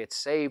man gets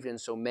saved, and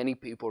so many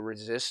people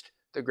resist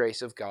the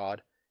grace of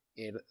God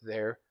in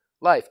their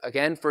life.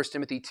 Again, 1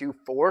 Timothy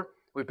 2:4.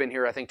 We've been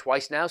here, I think,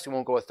 twice now, so we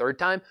won't go a third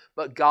time.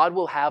 But God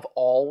will have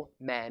all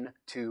men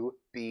to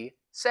be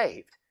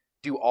saved.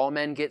 Do all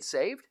men get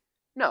saved?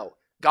 No.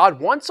 God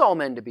wants all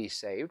men to be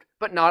saved,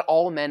 but not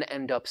all men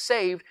end up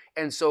saved.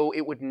 And so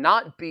it would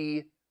not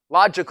be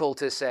logical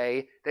to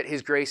say that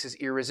his grace is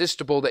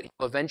irresistible, that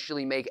he'll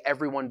eventually make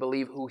everyone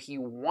believe who he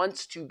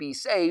wants to be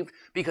saved,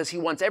 because he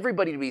wants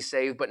everybody to be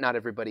saved, but not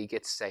everybody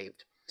gets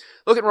saved.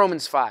 Look at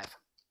Romans 5.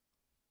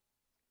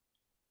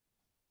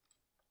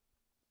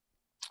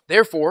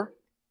 Therefore,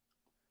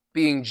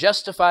 being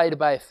justified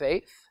by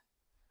faith,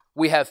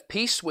 we have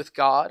peace with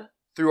God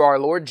through our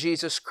Lord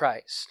Jesus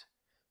Christ,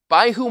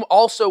 by whom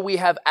also we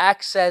have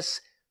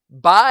access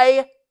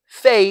by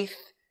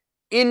faith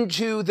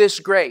into this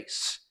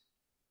grace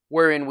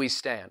wherein we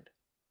stand.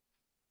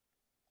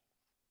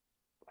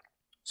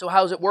 So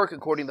how does it work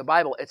according to the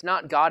Bible? It's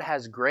not God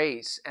has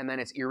grace and then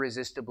it's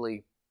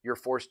irresistibly, you're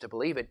forced to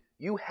believe it.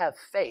 You have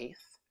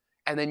faith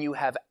and then you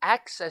have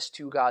access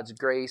to God's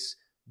grace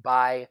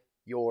by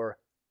your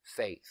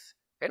faith.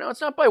 Okay, now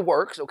it's not by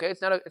works, okay?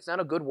 It's not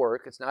a good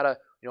work. It's not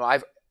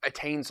I've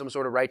attained some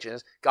sort of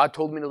righteousness. God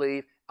told me to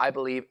believe, I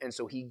believe, and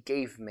so he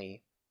gave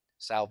me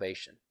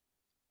salvation.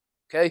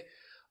 Okay?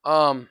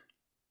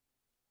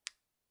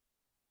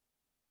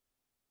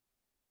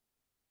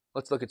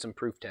 Let's look at some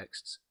proof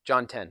texts.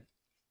 John 10.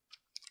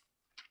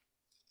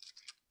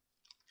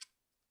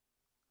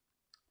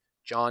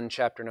 John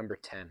chapter number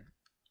 10.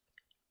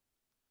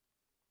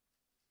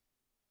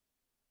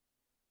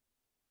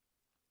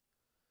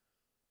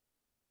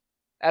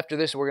 After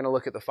this, we're going to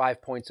look at the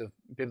 5 points of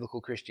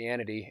biblical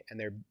Christianity,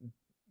 and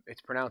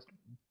it's pronounced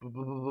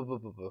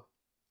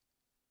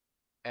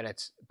and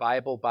it's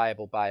Bible,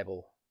 Bible,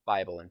 Bible,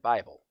 Bible, and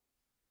Bible.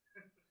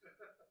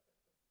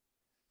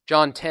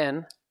 John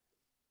 10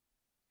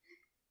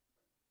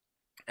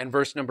 and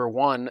verse number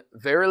 1,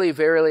 Verily,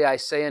 verily, I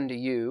say unto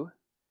you,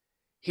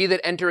 he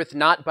that entereth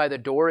not by the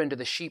door into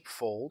the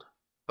sheepfold,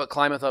 but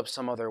climbeth up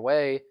some other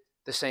way,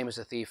 the same is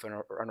a thief and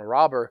a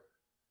robber.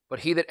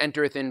 But he that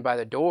entereth in by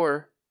the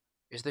door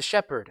is the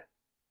shepherd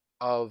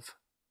of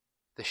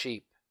the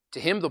sheep. To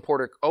him the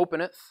porter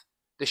openeth,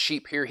 the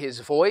sheep hear his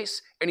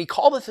voice, and he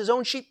calleth his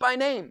own sheep by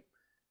name,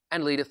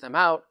 and leadeth them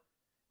out.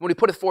 When he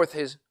putteth forth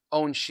his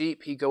own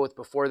sheep, he goeth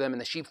before them, and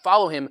the sheep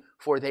follow him,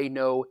 for they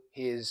know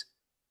his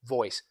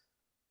voice.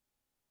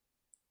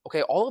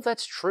 Okay, all of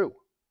that's true.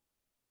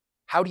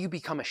 How do you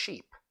become a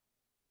sheep?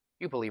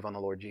 You believe on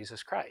the Lord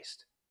Jesus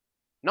Christ.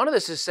 None of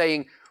this is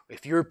saying,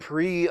 if you're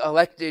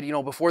pre-elected,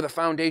 before the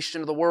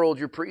foundation of the world,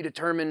 you're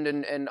predetermined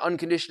and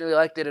unconditionally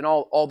elected and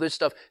all this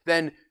stuff,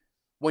 then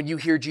when you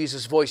hear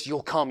Jesus' voice,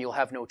 you'll come, you'll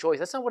have no choice.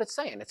 That's not what it's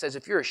saying. It says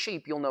if you're a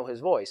sheep, you'll know his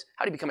voice.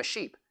 How do you become a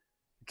sheep?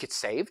 You get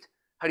saved.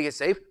 How do you get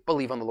saved?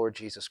 Believe on the Lord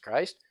Jesus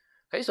Christ.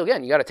 Okay, so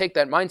again, you got to take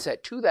that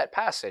mindset to that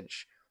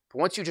passage. But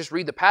once you just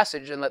read the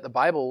passage and let the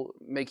Bible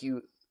make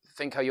you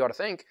think how you ought to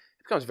think,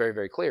 it becomes very,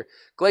 very clear.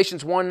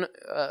 Galatians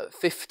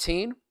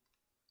 1:15.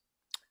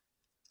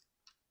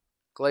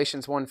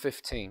 Galatians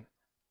 1:15.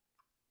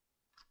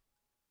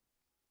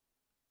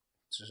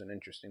 This is an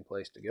interesting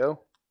place to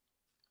go.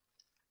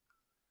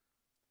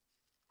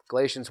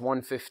 Galatians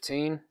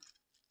 1:15.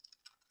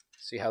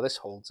 See how this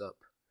holds up.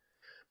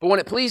 But when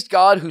it pleased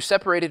God, who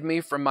separated me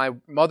from my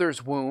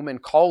mother's womb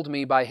and called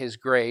me by his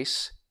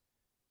grace,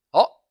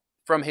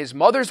 from his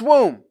mother's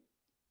womb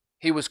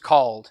he was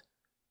called.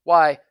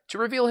 Why? To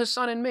reveal his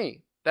Son in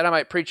me, that I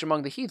might preach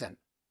among the heathen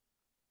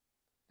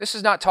This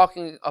is not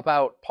talking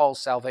about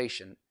Paul's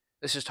salvation.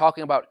 This is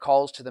talking about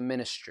calls to the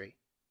ministry.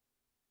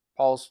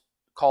 Paul's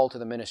call to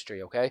the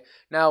ministry, okay?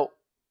 Now,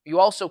 you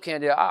also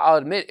can't, I'll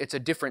admit it's a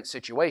different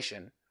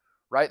situation,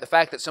 right? The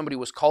fact that somebody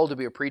was called to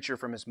be a preacher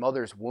from his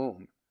mother's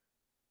womb,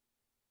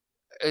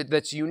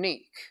 that's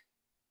unique.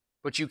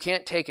 But you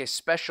can't take a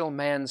special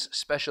man's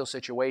special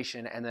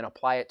situation and then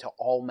apply it to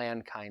all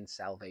mankind's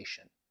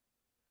salvation,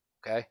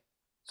 okay?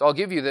 So I'll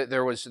give you that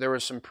there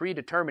was some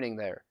predetermining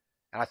there.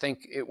 And I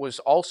think it was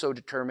also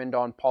determined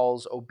on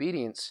Paul's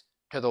obedience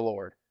to the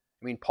Lord.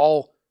 I mean,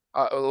 the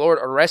Lord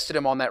arrested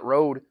him on that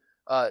road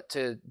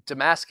to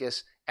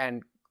Damascus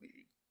and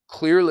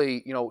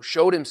clearly,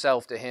 showed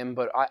himself to him.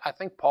 But I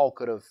think Paul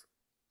could have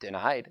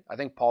denied. I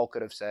think Paul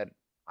could have said,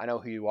 I know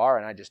who you are,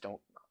 and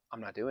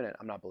I'm not doing it.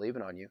 I'm not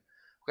believing on you.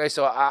 Okay,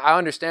 so I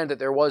understand that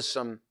there was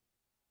some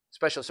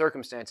special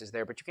circumstances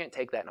there, but you can't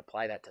take that and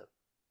apply that to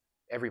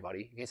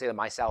everybody. You can't say that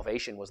my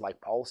salvation was like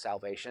Paul's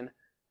salvation,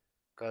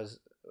 because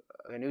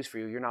I got news for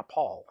you, you're not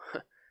Paul,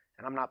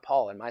 and I'm not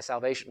Paul, and my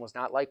salvation was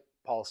not like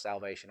Paul's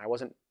salvation. I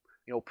wasn't,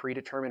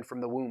 predetermined from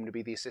the womb to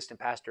be the assistant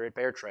pastor at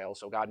Bear Trail,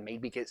 so God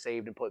made me get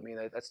saved and put me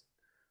there. That's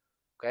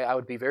okay. I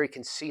would be very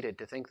conceited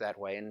to think that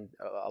way and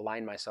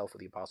align myself with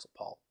the Apostle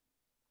Paul.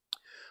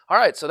 All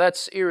right, so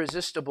that's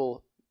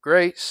irresistible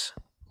grace.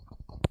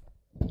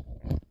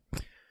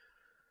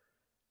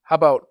 How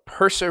about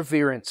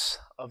perseverance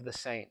of the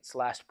saints?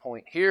 Last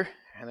point here,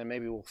 and then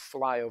maybe we'll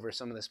fly over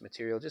some of this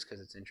material just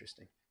because it's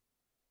interesting.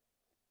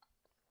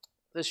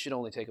 This should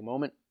only take a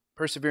moment.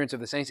 Perseverance of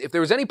the saints. If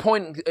there was any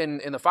point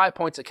in the 5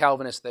 points of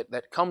Calvinists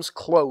that comes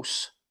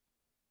close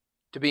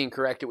to being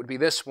correct, it would be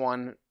this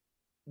one,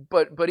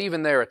 but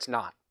even there it's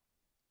not.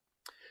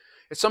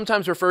 It's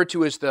sometimes referred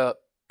to as the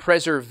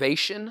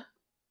preservation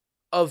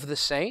of the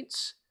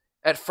saints.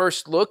 At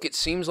first look, it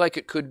seems like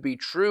it could be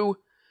true.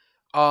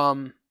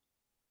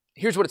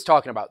 Here's what it's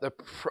talking about.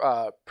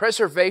 The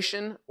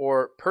preservation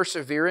or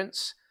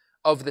perseverance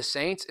of the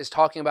saints is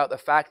talking about the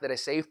fact that a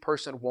saved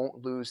person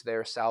won't lose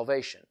their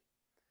salvation.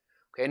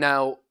 Okay,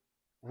 now,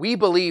 we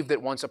believe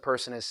that once a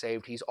person is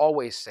saved, he's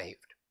always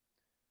saved.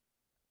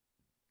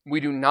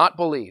 We do not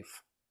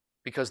believe,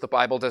 because the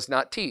Bible does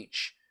not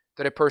teach,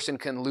 that a person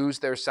can lose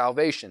their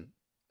salvation.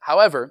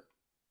 However,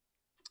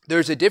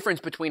 there's a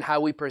difference between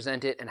how we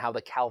present it and how the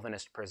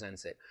Calvinist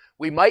presents it.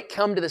 We might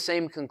come to the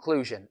same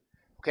conclusion.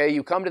 Okay,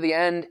 you come to the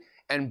end,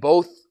 and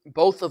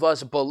both of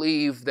us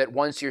believe that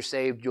once you're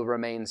saved, you'll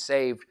remain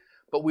saved.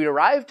 But we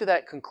arrive to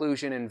that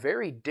conclusion in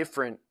very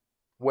different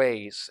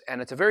ways,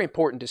 and it's a very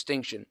important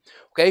distinction.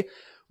 Okay,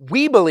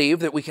 we believe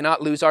that we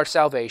cannot lose our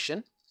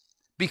salvation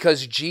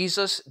because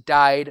Jesus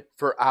died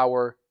for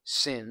our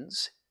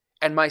sins,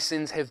 and my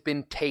sins have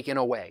been taken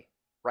away,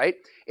 right?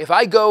 If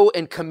I go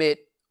and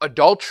commit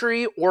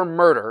adultery or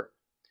murder,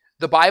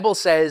 the Bible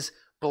says,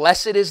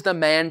 blessed is the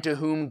man to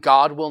whom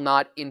God will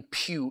not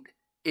impute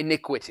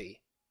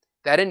iniquity.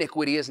 That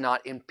iniquity is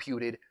not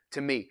imputed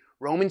to me.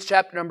 Romans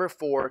chapter number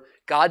 4,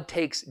 God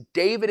takes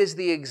David as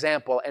the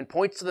example and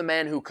points to the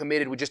man who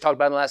committed, we just talked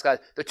about in the last class,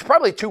 the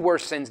probably 2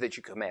 worst sins that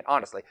you commit,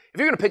 honestly. If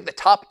you're going to pick the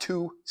top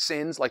 2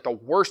 sins, like the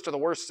worst of the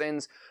worst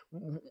sins,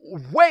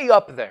 way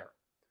up there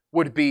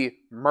would be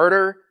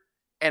murder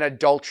and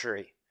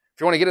adultery.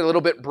 If you want to get it a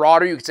little bit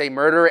broader, you could say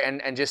murder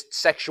and just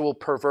sexual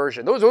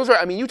perversion. Those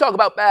are, you talk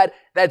about bad,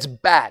 that's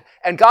bad.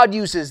 And God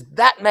uses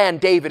that man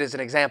David as an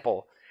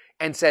example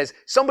and says,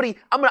 I'm going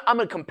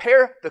to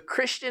compare the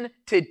Christian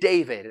to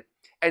David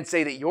and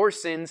say that your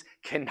sins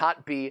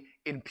cannot be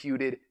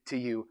imputed to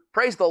you.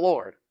 Praise the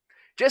Lord.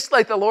 Just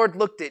like the Lord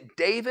looked at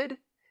David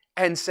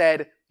and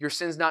said, your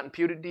sin's not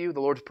imputed to you, the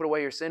Lord's put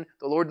away your sin,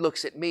 the Lord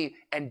looks at me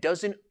and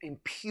doesn't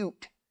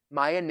impute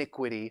my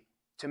iniquity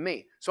to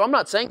me. So I'm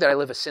not saying that I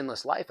live a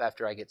sinless life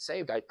after I get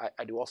saved.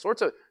 I do all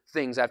sorts of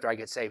things after I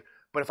get saved.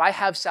 But if I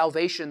have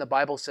salvation, the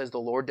Bible says the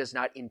Lord does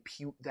not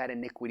impute that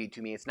iniquity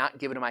to me. It's not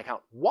given to my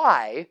account.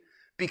 Why?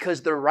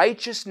 Because the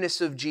righteousness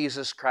of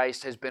Jesus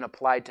Christ has been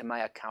applied to my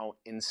account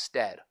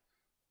instead.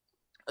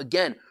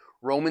 Again,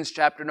 Romans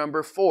chapter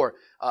number 4.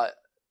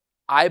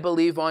 I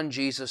believe on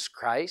Jesus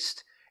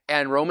Christ,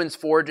 and Romans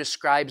 4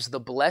 describes the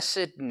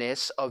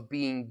blessedness of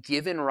being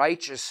given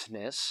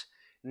righteousness,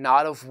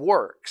 not of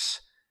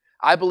works.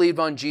 I believe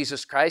on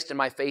Jesus Christ, and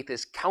my faith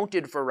is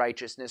counted for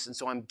righteousness, and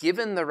so I'm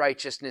given the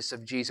righteousness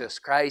of Jesus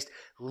Christ.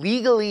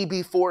 Legally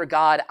before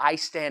God, I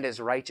stand as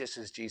righteous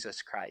as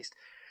Jesus Christ.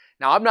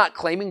 Now, I'm not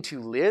claiming to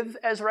live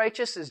as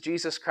righteous as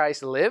Jesus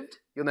Christ lived.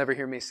 You'll never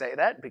hear me say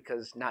that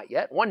because not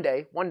yet. One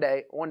day,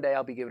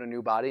 I'll be given a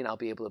new body and I'll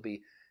be able to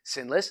be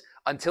sinless.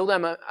 Until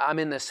then, I'm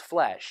in this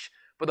flesh.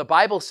 But the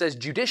Bible says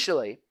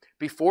judicially,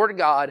 before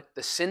God,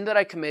 the sin that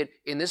I commit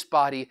in this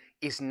body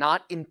is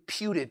not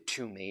imputed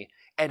to me,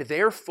 and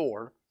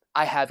therefore,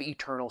 I have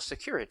eternal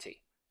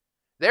security.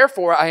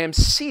 Therefore, I am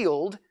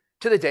sealed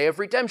to the day of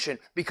redemption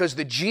because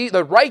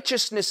the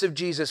righteousness of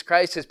Jesus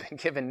Christ has been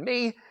given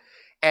me,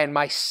 and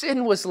my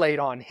sin was laid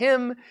on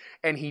him,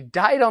 and he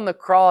died on the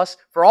cross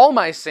for all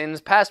my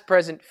sins, past,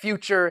 present,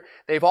 future.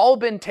 They've all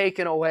been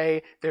taken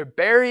away. They're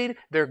buried.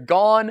 They're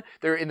gone.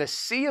 They're in the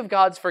sea of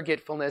God's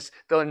forgetfulness.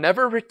 They'll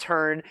never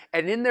return.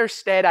 And in their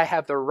stead, I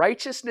have the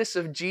righteousness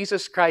of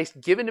Jesus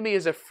Christ given to me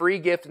as a free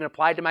gift and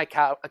applied to my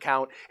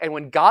account. And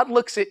when God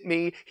looks at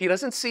me, he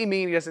doesn't see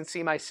me and he doesn't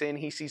see my sin.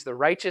 He sees the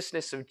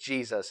righteousness of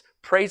Jesus.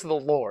 Praise the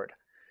Lord.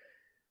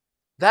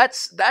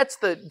 That's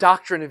the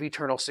doctrine of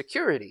eternal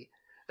security.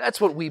 That's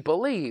what we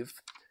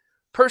believe.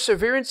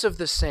 Perseverance of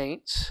the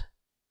saints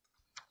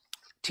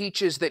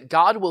teaches that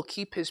God will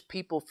keep his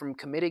people from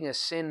committing a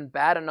sin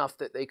bad enough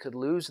that they could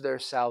lose their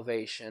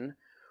salvation,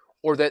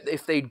 or that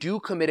if they do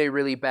commit a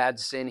really bad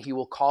sin, he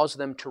will cause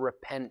them to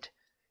repent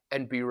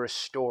and be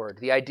restored.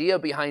 The idea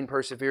behind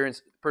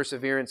perseverance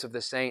of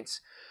the saints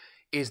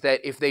is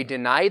that if they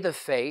deny the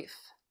faith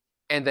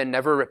and then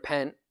never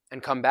repent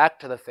and come back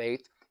to the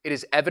faith, it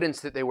is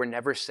evidence that they were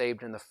never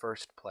saved in the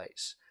first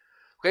place.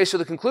 Okay, so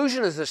the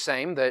conclusion is the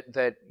same,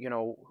 that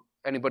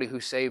anybody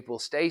who's saved will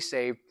stay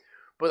saved.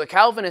 But the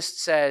Calvinist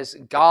says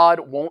God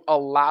won't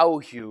allow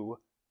you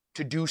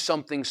to do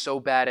something so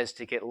bad as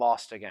to get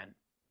lost again.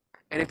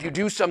 And if you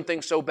do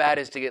something so bad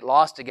as to get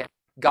lost again,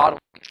 God will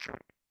make sure.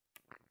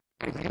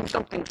 If you do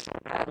something so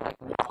bad, like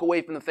walk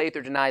away from the faith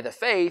or deny the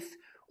faith,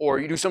 or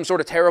you do some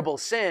sort of terrible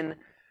sin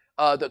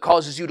that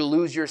causes you to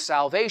lose your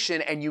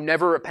salvation and you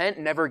never repent,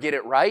 never get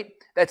it right,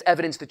 that's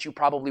evidence that you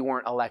probably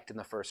weren't elect in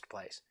the first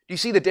place. Do you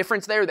see the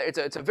difference there?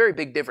 It's a very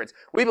big difference.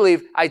 We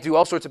believe I do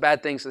all sorts of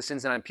bad things to the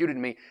sins that are imputed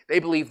to me. They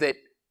believe that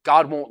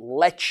God won't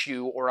let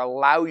you or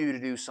allow you to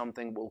do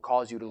something that will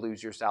cause you to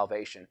lose your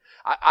salvation.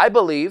 I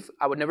believe,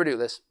 I would never do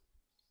this,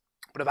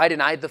 but if I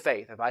denied the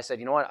faith, if I said,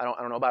 you know what, I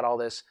don't know about all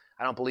this,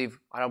 I don't believe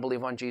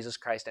on Jesus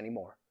Christ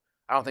anymore.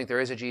 I don't think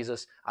there is a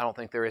Jesus. I don't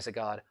think there is a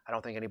God. I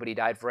don't think anybody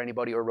died for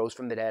anybody or rose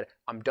from the dead.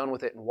 I'm done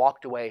with it and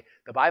walked away.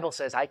 The Bible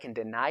says I can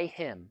deny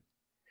him,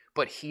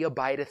 but he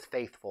abideth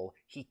faithful.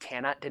 He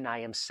cannot deny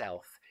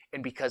himself.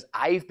 And because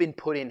I've been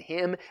put in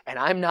him and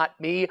I'm not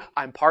me,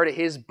 I'm part of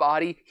his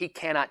body, he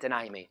cannot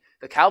deny me.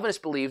 The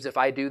Calvinist believes if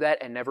I do that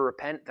and never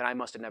repent, then I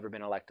must have never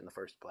been elect in the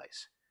first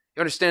place.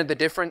 You understand the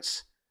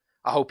difference?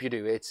 I hope you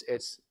do.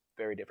 It's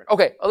very different.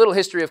 Okay, a little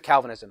history of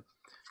Calvinism.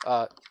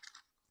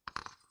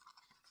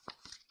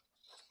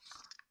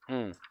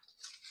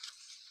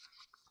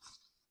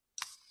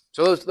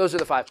 So those are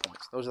the 5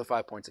 points. Those are the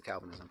 5 points of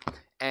Calvinism.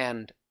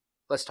 And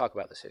let's talk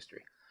about this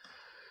history.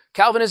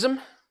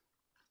 Calvinism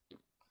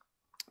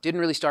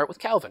didn't really start with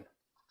Calvin,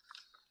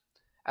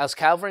 as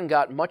Calvin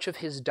got much of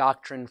his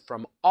doctrine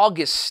from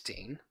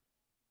Augustine,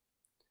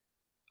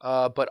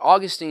 but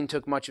Augustine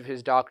took much of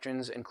his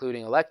doctrines,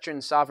 including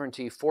election,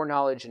 sovereignty,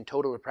 foreknowledge, and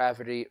total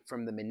depravity,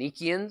 from the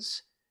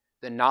Manichaeans,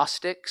 the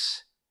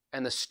Gnostics,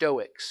 and the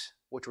Stoics,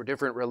 which were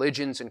different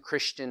religions and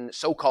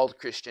so-called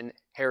Christian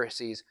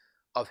heresies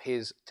of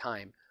his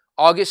time.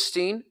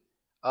 Augustine,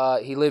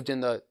 he lived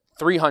in the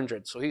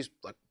 300s, so he's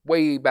like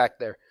way back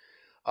there.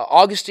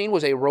 Augustine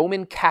was a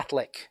Roman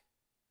Catholic,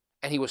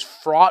 and he was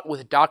fraught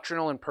with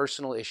doctrinal and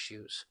personal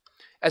issues.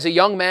 As a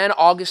young man,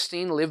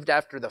 Augustine lived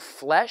after the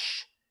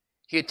flesh.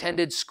 He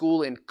attended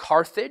school in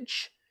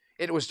Carthage.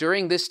 It was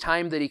during this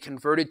time that he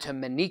converted to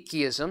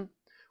Manichaeism,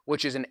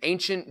 which is an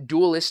ancient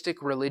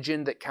dualistic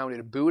religion that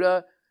counted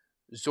Buddha,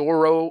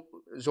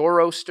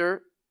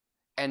 Zoroaster,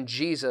 and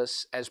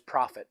Jesus as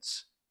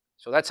prophets.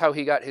 So that's how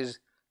he got his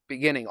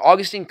beginning.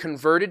 Augustine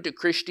converted to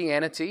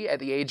Christianity at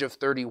the age of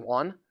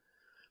 31,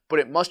 but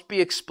it must be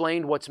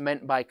explained what's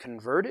meant by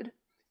converted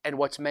and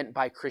what's meant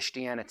by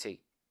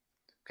Christianity.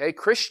 Okay,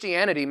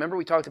 Christianity, remember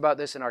we talked about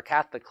this in our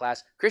Catholic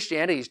class,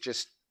 Christianity is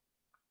just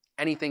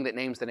anything that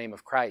names the name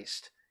of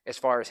Christ as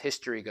far as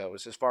history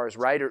goes, as far as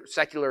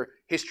secular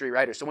history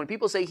writers. So when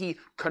people say he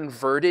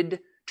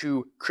converted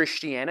to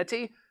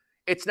Christianity,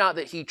 it's not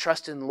that he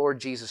trusted in the Lord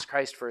Jesus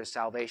Christ for his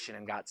salvation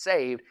and got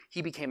saved.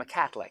 He became a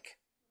Catholic.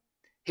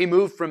 He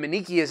moved from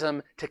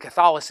Manichaeism to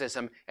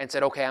Catholicism and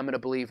said, okay, I'm going to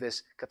believe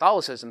this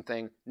Catholicism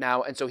thing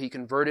now. And so he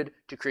converted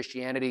to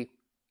Christianity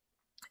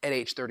at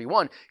age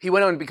 31. He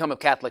went on to become a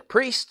Catholic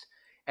priest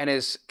and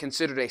is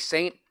considered a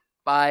saint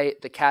by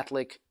the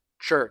Catholic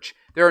Church.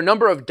 There are a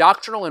number of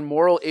doctrinal and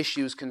moral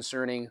issues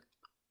concerning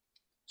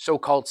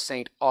so-called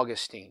Saint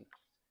Augustine.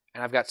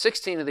 And I've got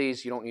 16 of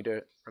these. You don't need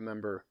to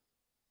remember.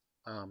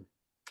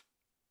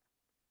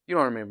 You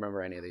don't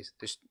remember any of these.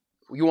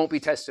 You won't be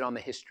tested on the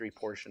history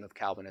portion of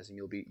Calvinism.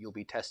 You'll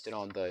be tested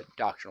on the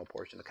doctrinal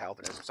portion of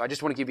Calvinism. So I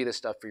just want to give you this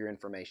stuff for your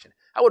information.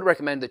 I would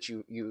recommend that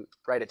you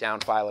write it down,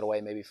 file it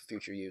away, maybe for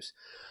future use.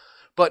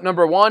 But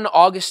number one,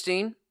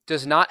 Augustine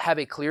does not have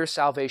a clear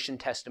salvation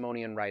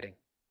testimony in writing.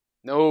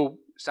 No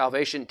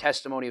salvation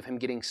testimony of him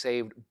getting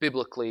saved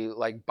biblically,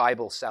 like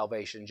Bible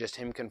salvation, just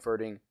him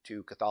converting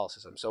to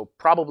Catholicism. So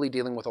probably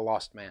dealing with a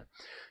lost man.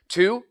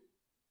 2,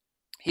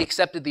 he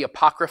accepted the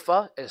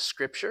Apocrypha as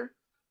scripture.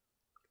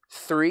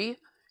 3,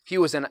 he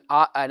was an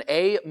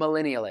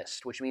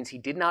amillennialist, which means he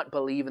did not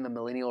believe in the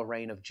millennial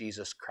reign of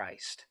Jesus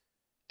Christ.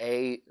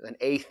 An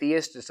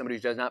atheist is somebody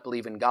who does not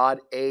believe in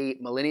God. A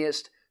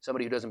millennialist,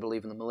 somebody who doesn't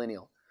believe in the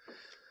millennial.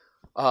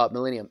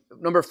 millennium.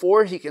 Number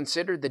 4, he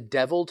considered the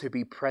devil to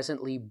be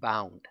presently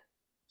bound.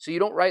 So you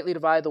don't rightly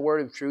divide the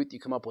word of truth. You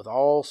come up with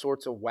all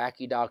sorts of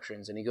wacky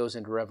doctrines. And he goes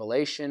into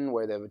Revelation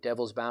where the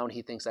devil's bound.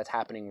 He thinks that's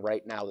happening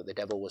right now, that the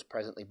devil was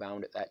presently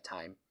bound at that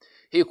time.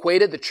 He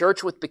equated the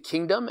church with the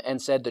kingdom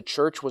and said the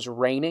church was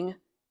reigning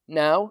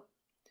now.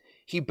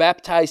 He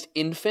baptized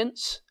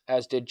infants,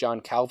 as did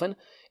John Calvin,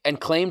 and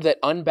claimed that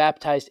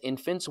unbaptized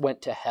infants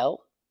went to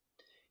hell.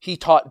 He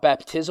taught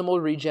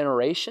baptismal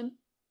regeneration.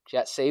 She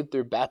got saved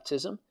through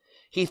baptism.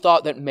 He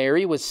thought that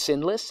Mary was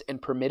sinless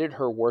and permitted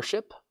her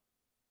worship.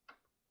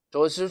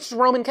 So it's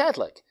Roman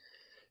Catholic.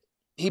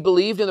 He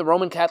believed in the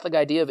Roman Catholic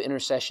idea of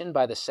intercession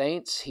by the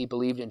saints. He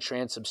believed in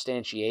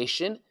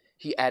transubstantiation.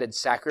 He added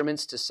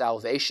sacraments to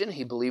salvation.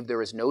 He believed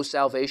there is no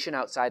salvation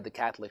outside the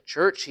Catholic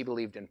Church. He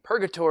believed in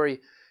purgatory.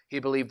 He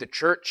believed the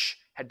church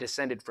had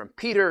descended from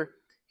Peter.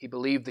 He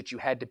believed that you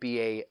had to be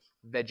a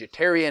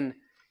vegetarian.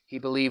 He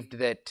believed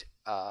that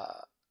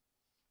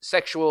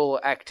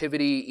sexual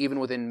activity, even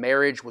within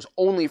marriage, was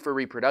only for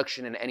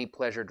reproduction, and any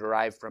pleasure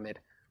derived from it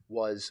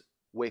was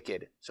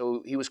wicked.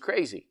 So he was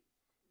crazy,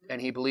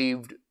 and he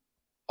believed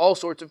all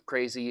sorts of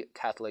crazy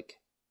Catholic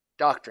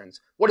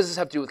doctrines. What does this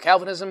have to do with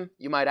Calvinism?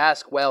 You might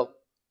ask. Well,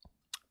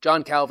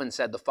 John Calvin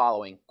said the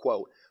following,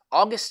 quote,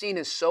 "Augustine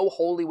is so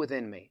wholly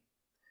within me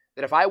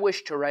that if I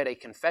wished to write a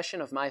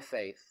confession of my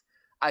faith,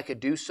 I could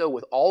do so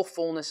with all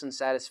fullness and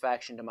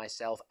satisfaction to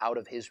myself out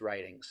of his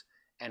writings,"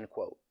 end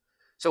quote.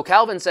 So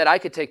Calvin said I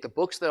could take the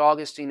books that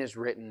Augustine has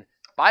written,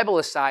 Bible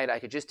aside, I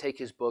could just take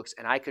his books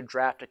and I could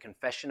draft a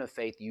confession of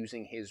faith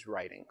using his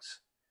writings.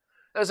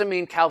 That doesn't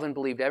mean Calvin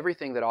believed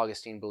everything that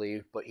Augustine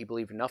believed, but he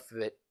believed enough of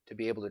it to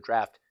be able to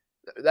draft.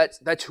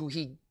 That's who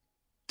he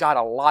got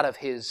a lot of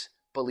his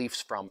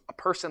beliefs from, a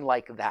person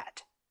like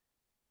that.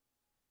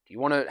 Do you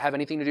want to have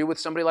anything to do with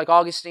somebody like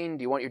Augustine?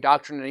 Do you want your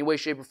doctrine in any way,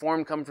 shape, or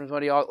form come from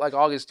somebody like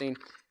Augustine?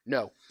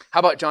 No. How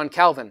about John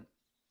Calvin?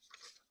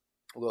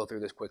 We'll go through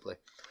this quickly.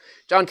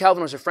 John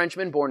Calvin was a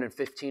Frenchman born in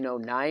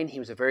 1509. He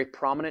was a very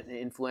prominent and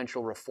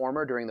influential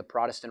reformer during the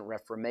Protestant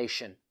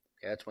Reformation.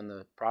 Okay, that's when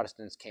the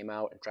Protestants came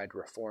out and tried to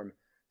reform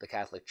the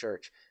Catholic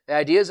Church. The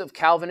ideas of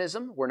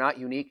Calvinism were not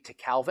unique to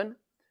Calvin,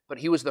 but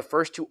he was the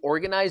first to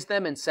organize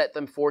them and set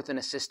them forth in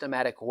a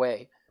systematic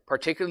way,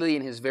 particularly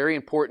in his very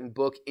important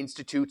book,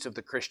 Institutes of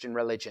the Christian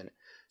Religion.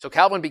 So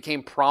Calvin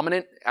became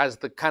prominent as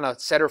the kind of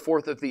setter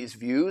forth of these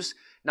views,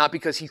 not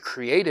because he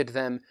created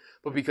them,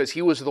 but because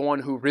he was the one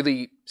who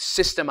really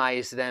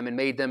systemized them and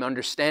made them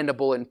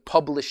understandable and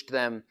published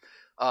them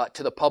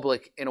to the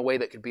public in a way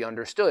that could be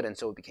understood, and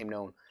so it became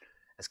known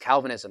as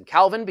Calvinism.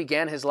 Calvin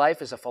began his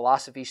life as a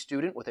philosophy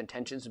student with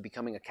intentions of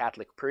becoming a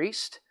Catholic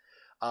priest,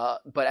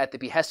 but at the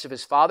behest of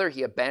his father,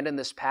 he abandoned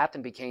this path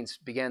and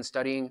began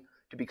studying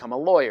to become a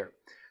lawyer.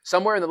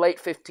 Somewhere in the late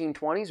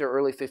 1520s or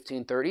early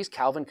 1530s,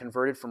 Calvin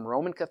converted from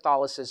Roman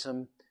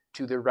Catholicism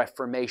to the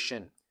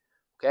Reformation.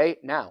 Okay,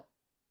 now,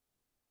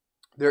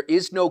 there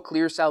is no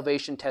clear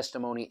salvation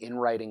testimony in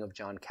writing of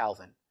John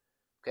Calvin.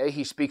 Okay,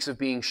 he speaks of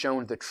being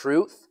shown the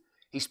truth.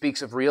 He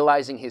speaks of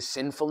realizing his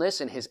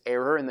sinfulness and his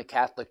error in the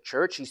Catholic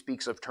Church. He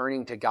speaks of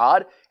turning to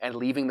God and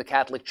leaving the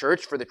Catholic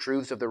Church for the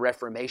truths of the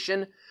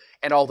Reformation.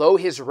 And although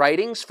his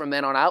writings from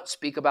then on out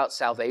speak about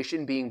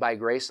salvation being by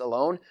grace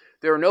alone,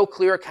 there are no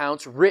clear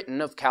accounts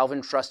written of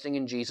Calvin trusting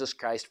in Jesus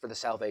Christ for the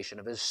salvation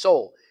of his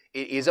soul.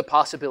 It is a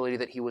possibility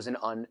that he was an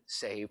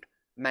unsaved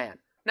man.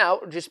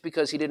 Now, just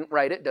because he didn't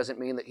write it doesn't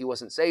mean that he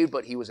wasn't saved,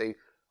 but he was a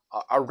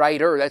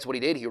writer. That's what he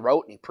did. He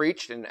wrote and he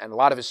preached, and a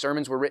lot of his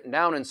sermons were written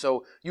down. And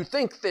so you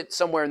think that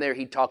somewhere in there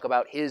he'd talk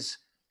about his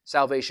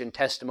salvation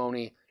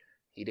testimony.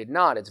 He did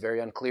not. It's very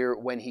unclear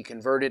when he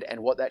converted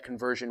and what that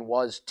conversion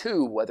was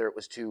to, whether it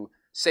was to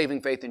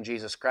saving faith in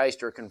Jesus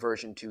Christ or a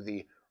conversion to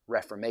the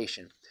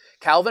Reformation.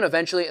 Calvin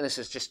eventually, and this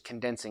is just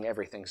condensing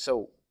everything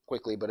so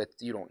quickly, but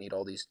you don't need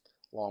all these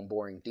long,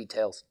 boring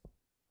details.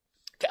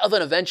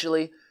 Calvin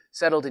eventually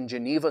settled in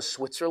Geneva,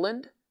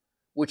 Switzerland,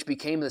 which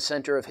became the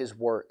center of his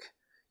work.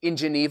 In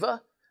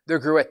Geneva, there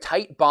grew a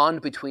tight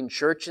bond between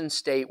church and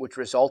state, which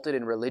resulted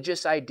in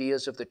religious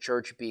ideas of the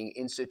church being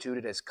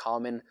instituted as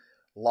common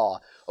law.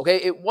 Okay,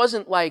 it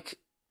wasn't like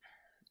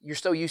you're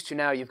so used to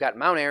now. You've got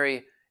Mount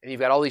Airy, and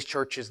you've got all these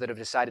churches that have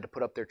decided to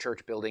put up their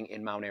church building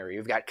in Mount Airy.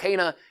 You've got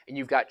Cana, and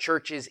you've got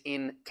churches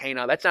in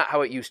Cana. That's not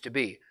how it used to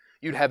be.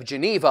 You'd have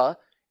Geneva,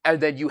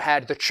 and then you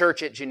had the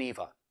church at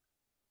Geneva.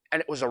 And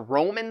it was a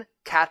Roman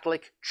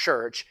Catholic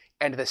church,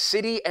 and the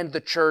city and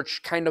the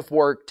church kind of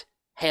worked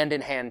hand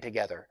in hand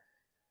together,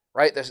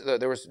 right?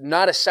 There was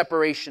not a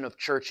separation of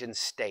church and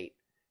state.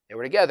 They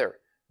were together.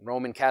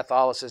 Roman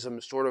Catholicism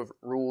sort of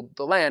ruled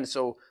the land.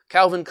 So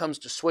Calvin comes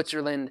to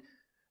Switzerland,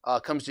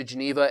 comes to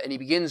Geneva, and he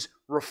begins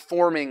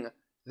reforming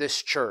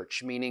this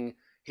church, meaning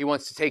he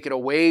wants to take it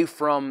away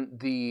from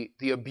the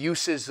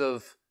abuses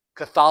of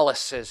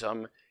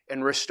Catholicism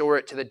and restore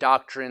it to the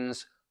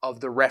doctrines of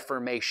the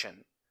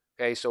Reformation.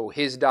 Okay, so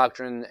his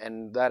doctrine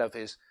and that of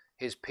his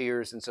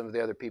peers and some of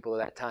the other people of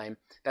that time,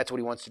 that's what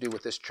he wants to do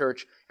with this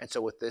church, and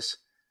so with this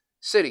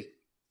city.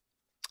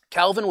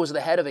 Calvin was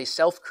the head of a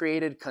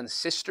self-created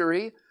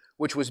consistory,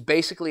 which was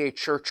basically a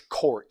church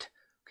court.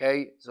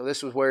 Okay, so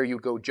this was where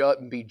you'd go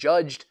be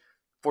judged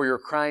for your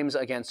crimes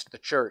against the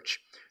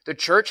church. The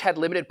church had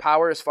limited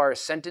power as far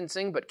as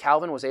sentencing, but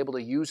Calvin was able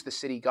to use the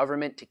city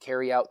government to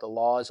carry out the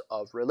laws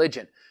of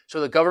religion. So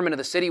the government of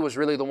the city was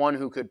really the one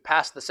who could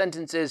pass the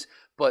sentences,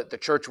 but the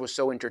church was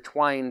so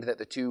intertwined that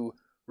the two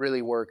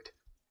really worked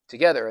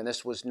together. And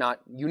this was not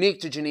unique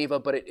to Geneva,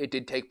 but it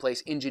did take place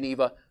in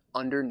Geneva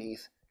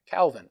underneath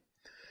Calvin.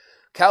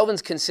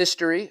 Calvin's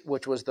consistory,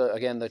 which was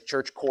the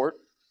church court,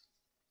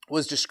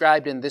 was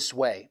described in this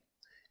way.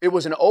 It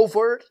was an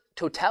overt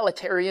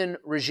totalitarian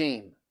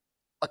regime.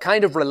 A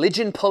kind of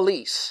religion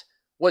police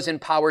was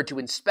empowered to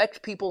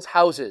inspect people's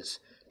houses,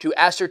 to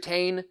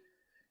ascertain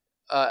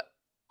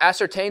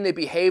they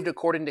behaved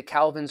according to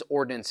Calvin's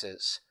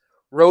ordinances.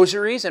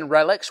 Rosaries and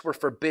relics were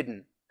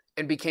forbidden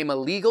and became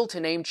illegal to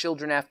name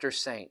children after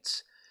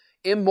saints.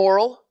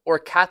 Immoral or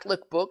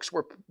Catholic books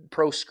were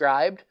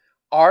proscribed.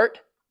 Art,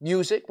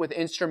 music with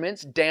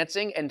instruments,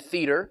 dancing, and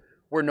theater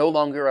were no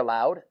longer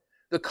allowed.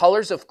 The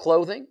colors of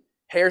clothing,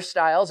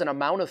 hairstyles, and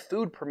amount of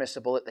food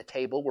permissible at the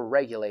table were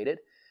regulated.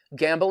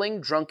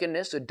 Gambling,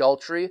 drunkenness,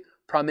 adultery,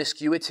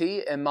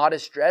 promiscuity,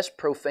 immodest dress,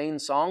 profane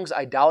songs,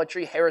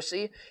 idolatry,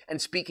 heresy,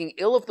 and speaking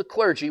ill of the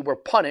clergy were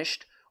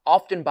punished,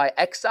 often by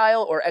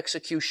exile or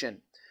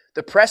execution.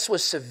 The press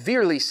was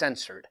severely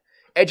censored.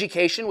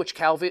 Education, which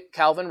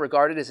Calvin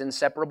regarded as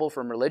inseparable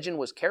from religion,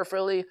 was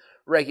carefully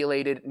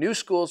regulated. New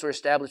schools were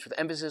established with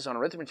emphasis on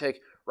arithmetic,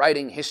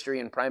 writing, history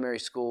in primary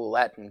school,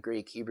 Latin,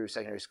 Greek, Hebrew,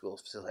 secondary schools,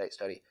 facilitate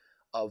study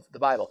of the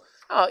Bible.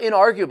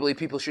 Inarguably,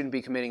 people shouldn't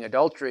be committing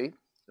adultery.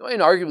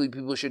 Inarguably,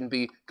 people shouldn't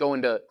be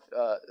going to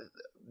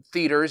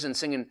theaters and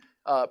singing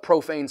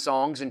profane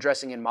songs and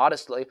dressing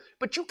immodestly.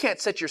 But you can't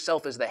set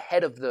yourself as the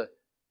head of the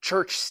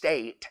church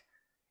state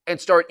and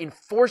start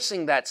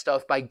enforcing that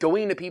stuff by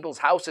going to people's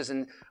houses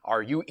and,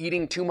 are you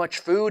eating too much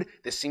food?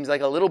 This seems like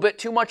a little bit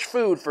too much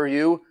food for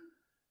you.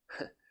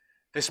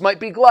 This might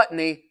be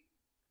gluttony.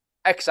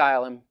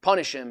 Exile him,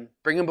 punish him,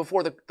 bring him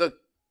before the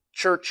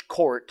church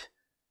court.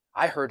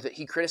 I heard that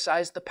he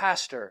criticized the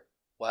pastor.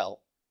 Well,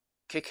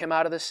 kick him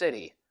out of the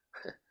city.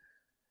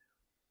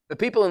 The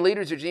people and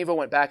leaders of Geneva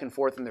went back and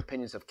forth in their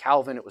opinions of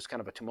Calvin. It was kind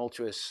of a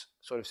tumultuous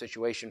sort of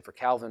situation for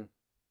Calvin.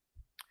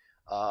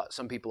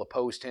 Some people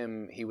opposed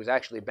him. He was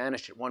actually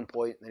banished at one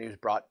point, and then he was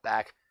brought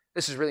back.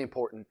 This is really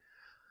important.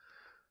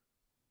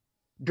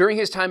 During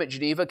his time at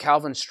Geneva,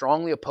 Calvin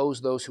strongly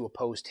opposed those who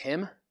opposed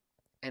him,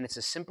 and it's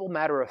a simple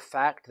matter of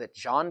fact that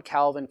John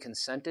Calvin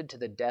consented to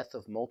the death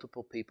of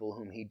multiple people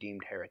whom he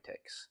deemed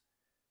heretics.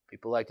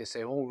 People like to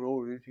say, oh,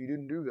 no, he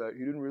didn't do that.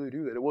 He didn't really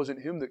do that. It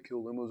wasn't him that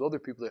killed him. It was other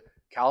people that...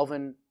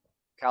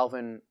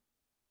 Calvin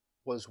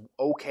was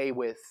okay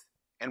with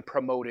and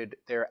promoted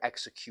their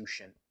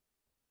execution.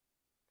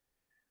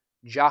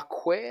 Jacques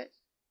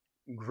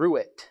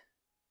Gruet,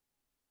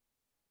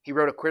 he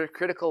wrote a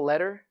critical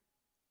letter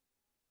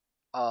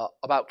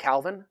about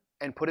Calvin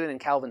and put it in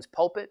Calvin's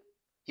pulpit.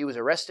 He was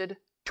arrested,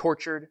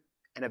 tortured,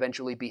 and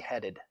eventually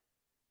beheaded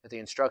with the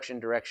instruction,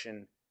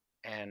 direction,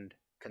 and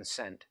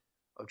consent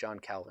of John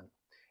Calvin.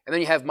 And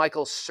then you have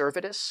Michael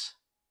Servetus.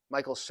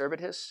 Michael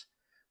Servetus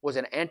was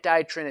an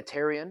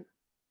anti-Trinitarian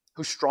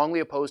who strongly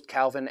opposed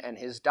Calvin and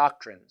his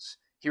doctrines.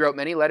 He wrote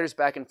many letters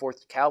back and forth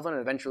to Calvin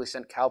and eventually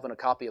sent Calvin a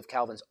copy of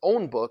Calvin's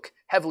own book,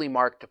 heavily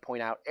marked to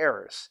point out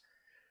errors.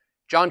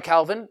 John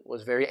Calvin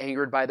was very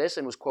angered by this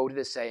and was quoted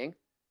as saying,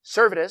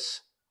 Servetus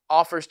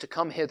offers to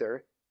come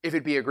hither if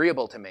it be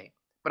agreeable to me,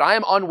 but I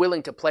am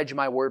unwilling to pledge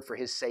my word for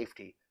his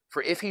safety.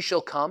 For if he shall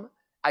come,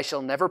 I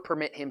shall never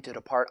permit him to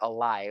depart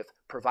alive,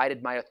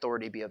 provided my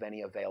authority be of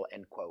any avail,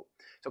 end quote.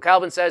 So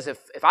Calvin says,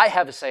 if I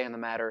have a say in the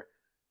matter,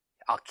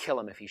 I'll kill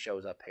him if he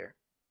shows up here.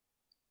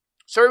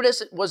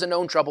 Servetus was a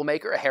known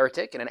troublemaker, a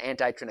heretic, and an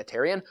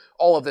anti-Trinitarian.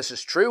 All of this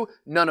is true.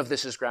 None of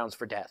this is grounds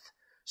for death.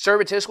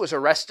 Servetus was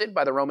arrested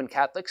by the Roman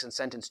Catholics and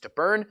sentenced to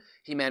burn.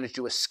 He managed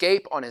to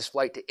escape on his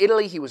flight to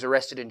Italy. He was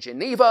arrested in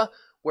Geneva,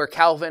 where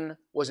Calvin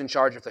was in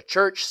charge of the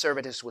church.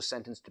 Servetus was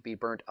sentenced to be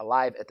burnt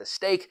alive at the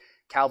stake.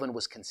 Calvin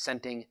was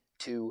consenting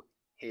to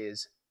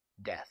his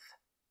death.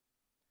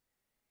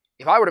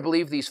 If I were to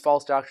believe these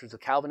false doctrines of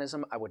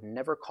Calvinism, I would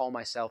never call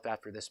myself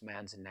after this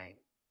man's name.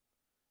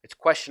 It's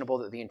questionable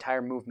that the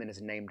entire movement is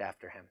named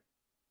after him.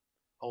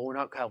 Oh, we're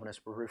not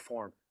Calvinists, we're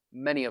Reformed.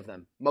 Many of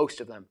them, most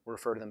of them,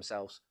 refer to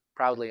themselves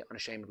proudly,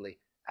 unashamedly,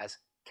 as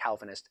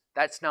Calvinist.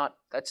 That's not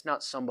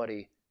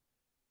somebody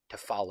to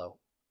follow.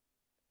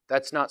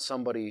 That's not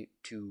somebody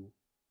to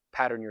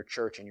pattern your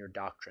church and your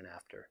doctrine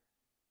after.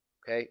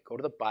 Okay? Go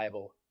to the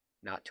Bible,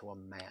 not to a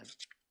man.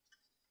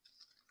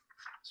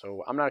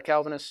 So I'm not a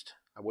Calvinist.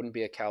 I wouldn't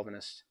be a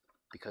Calvinist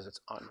because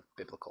it's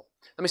unbiblical.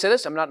 Let me say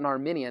this, I'm not an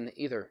Arminian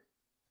either.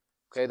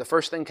 Okay, the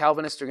first thing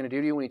Calvinists are going to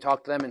do to you when you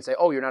talk to them and say,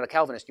 oh, you're not a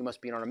Calvinist, you must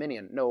be an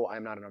Arminian. No,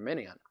 I'm not an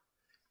Arminian.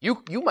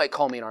 You might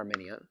call me an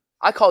Arminian.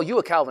 I call you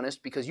a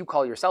Calvinist because you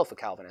call yourself a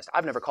Calvinist.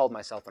 I've never called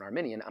myself an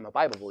Arminian. I'm a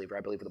Bible believer.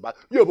 I believe in the Bible.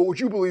 Yeah, but what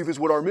you believe is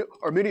what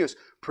Arminius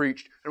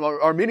preached. And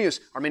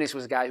Arminius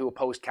was a guy who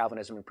opposed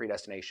Calvinism and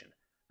predestination,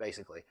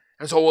 basically.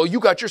 And so, well,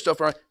 you got your stuff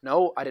from...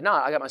 No, I did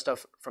not. I got my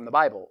stuff from the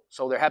Bible.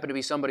 So there happened to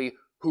be somebody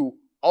who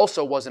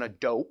also wasn't a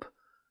dope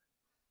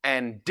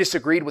and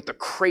disagreed with the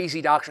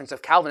crazy doctrines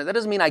of Calvin. That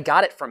doesn't mean I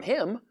got it from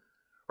him,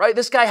 right?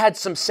 This guy had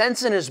some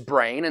sense in his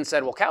brain and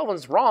said, well,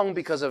 Calvin's wrong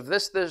because of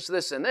this,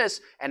 and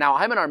this, and now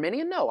I'm an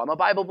Arminian? No, I'm a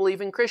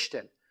Bible-believing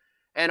Christian.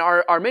 And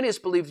Arminians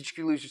believe that you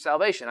can lose your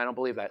salvation. I don't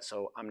believe that,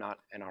 so I'm not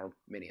an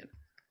Arminian.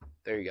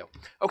 There you go.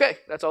 Okay,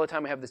 that's all the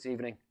time we have this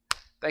evening.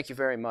 Thank you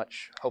very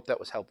much. Hope that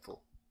was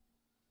helpful.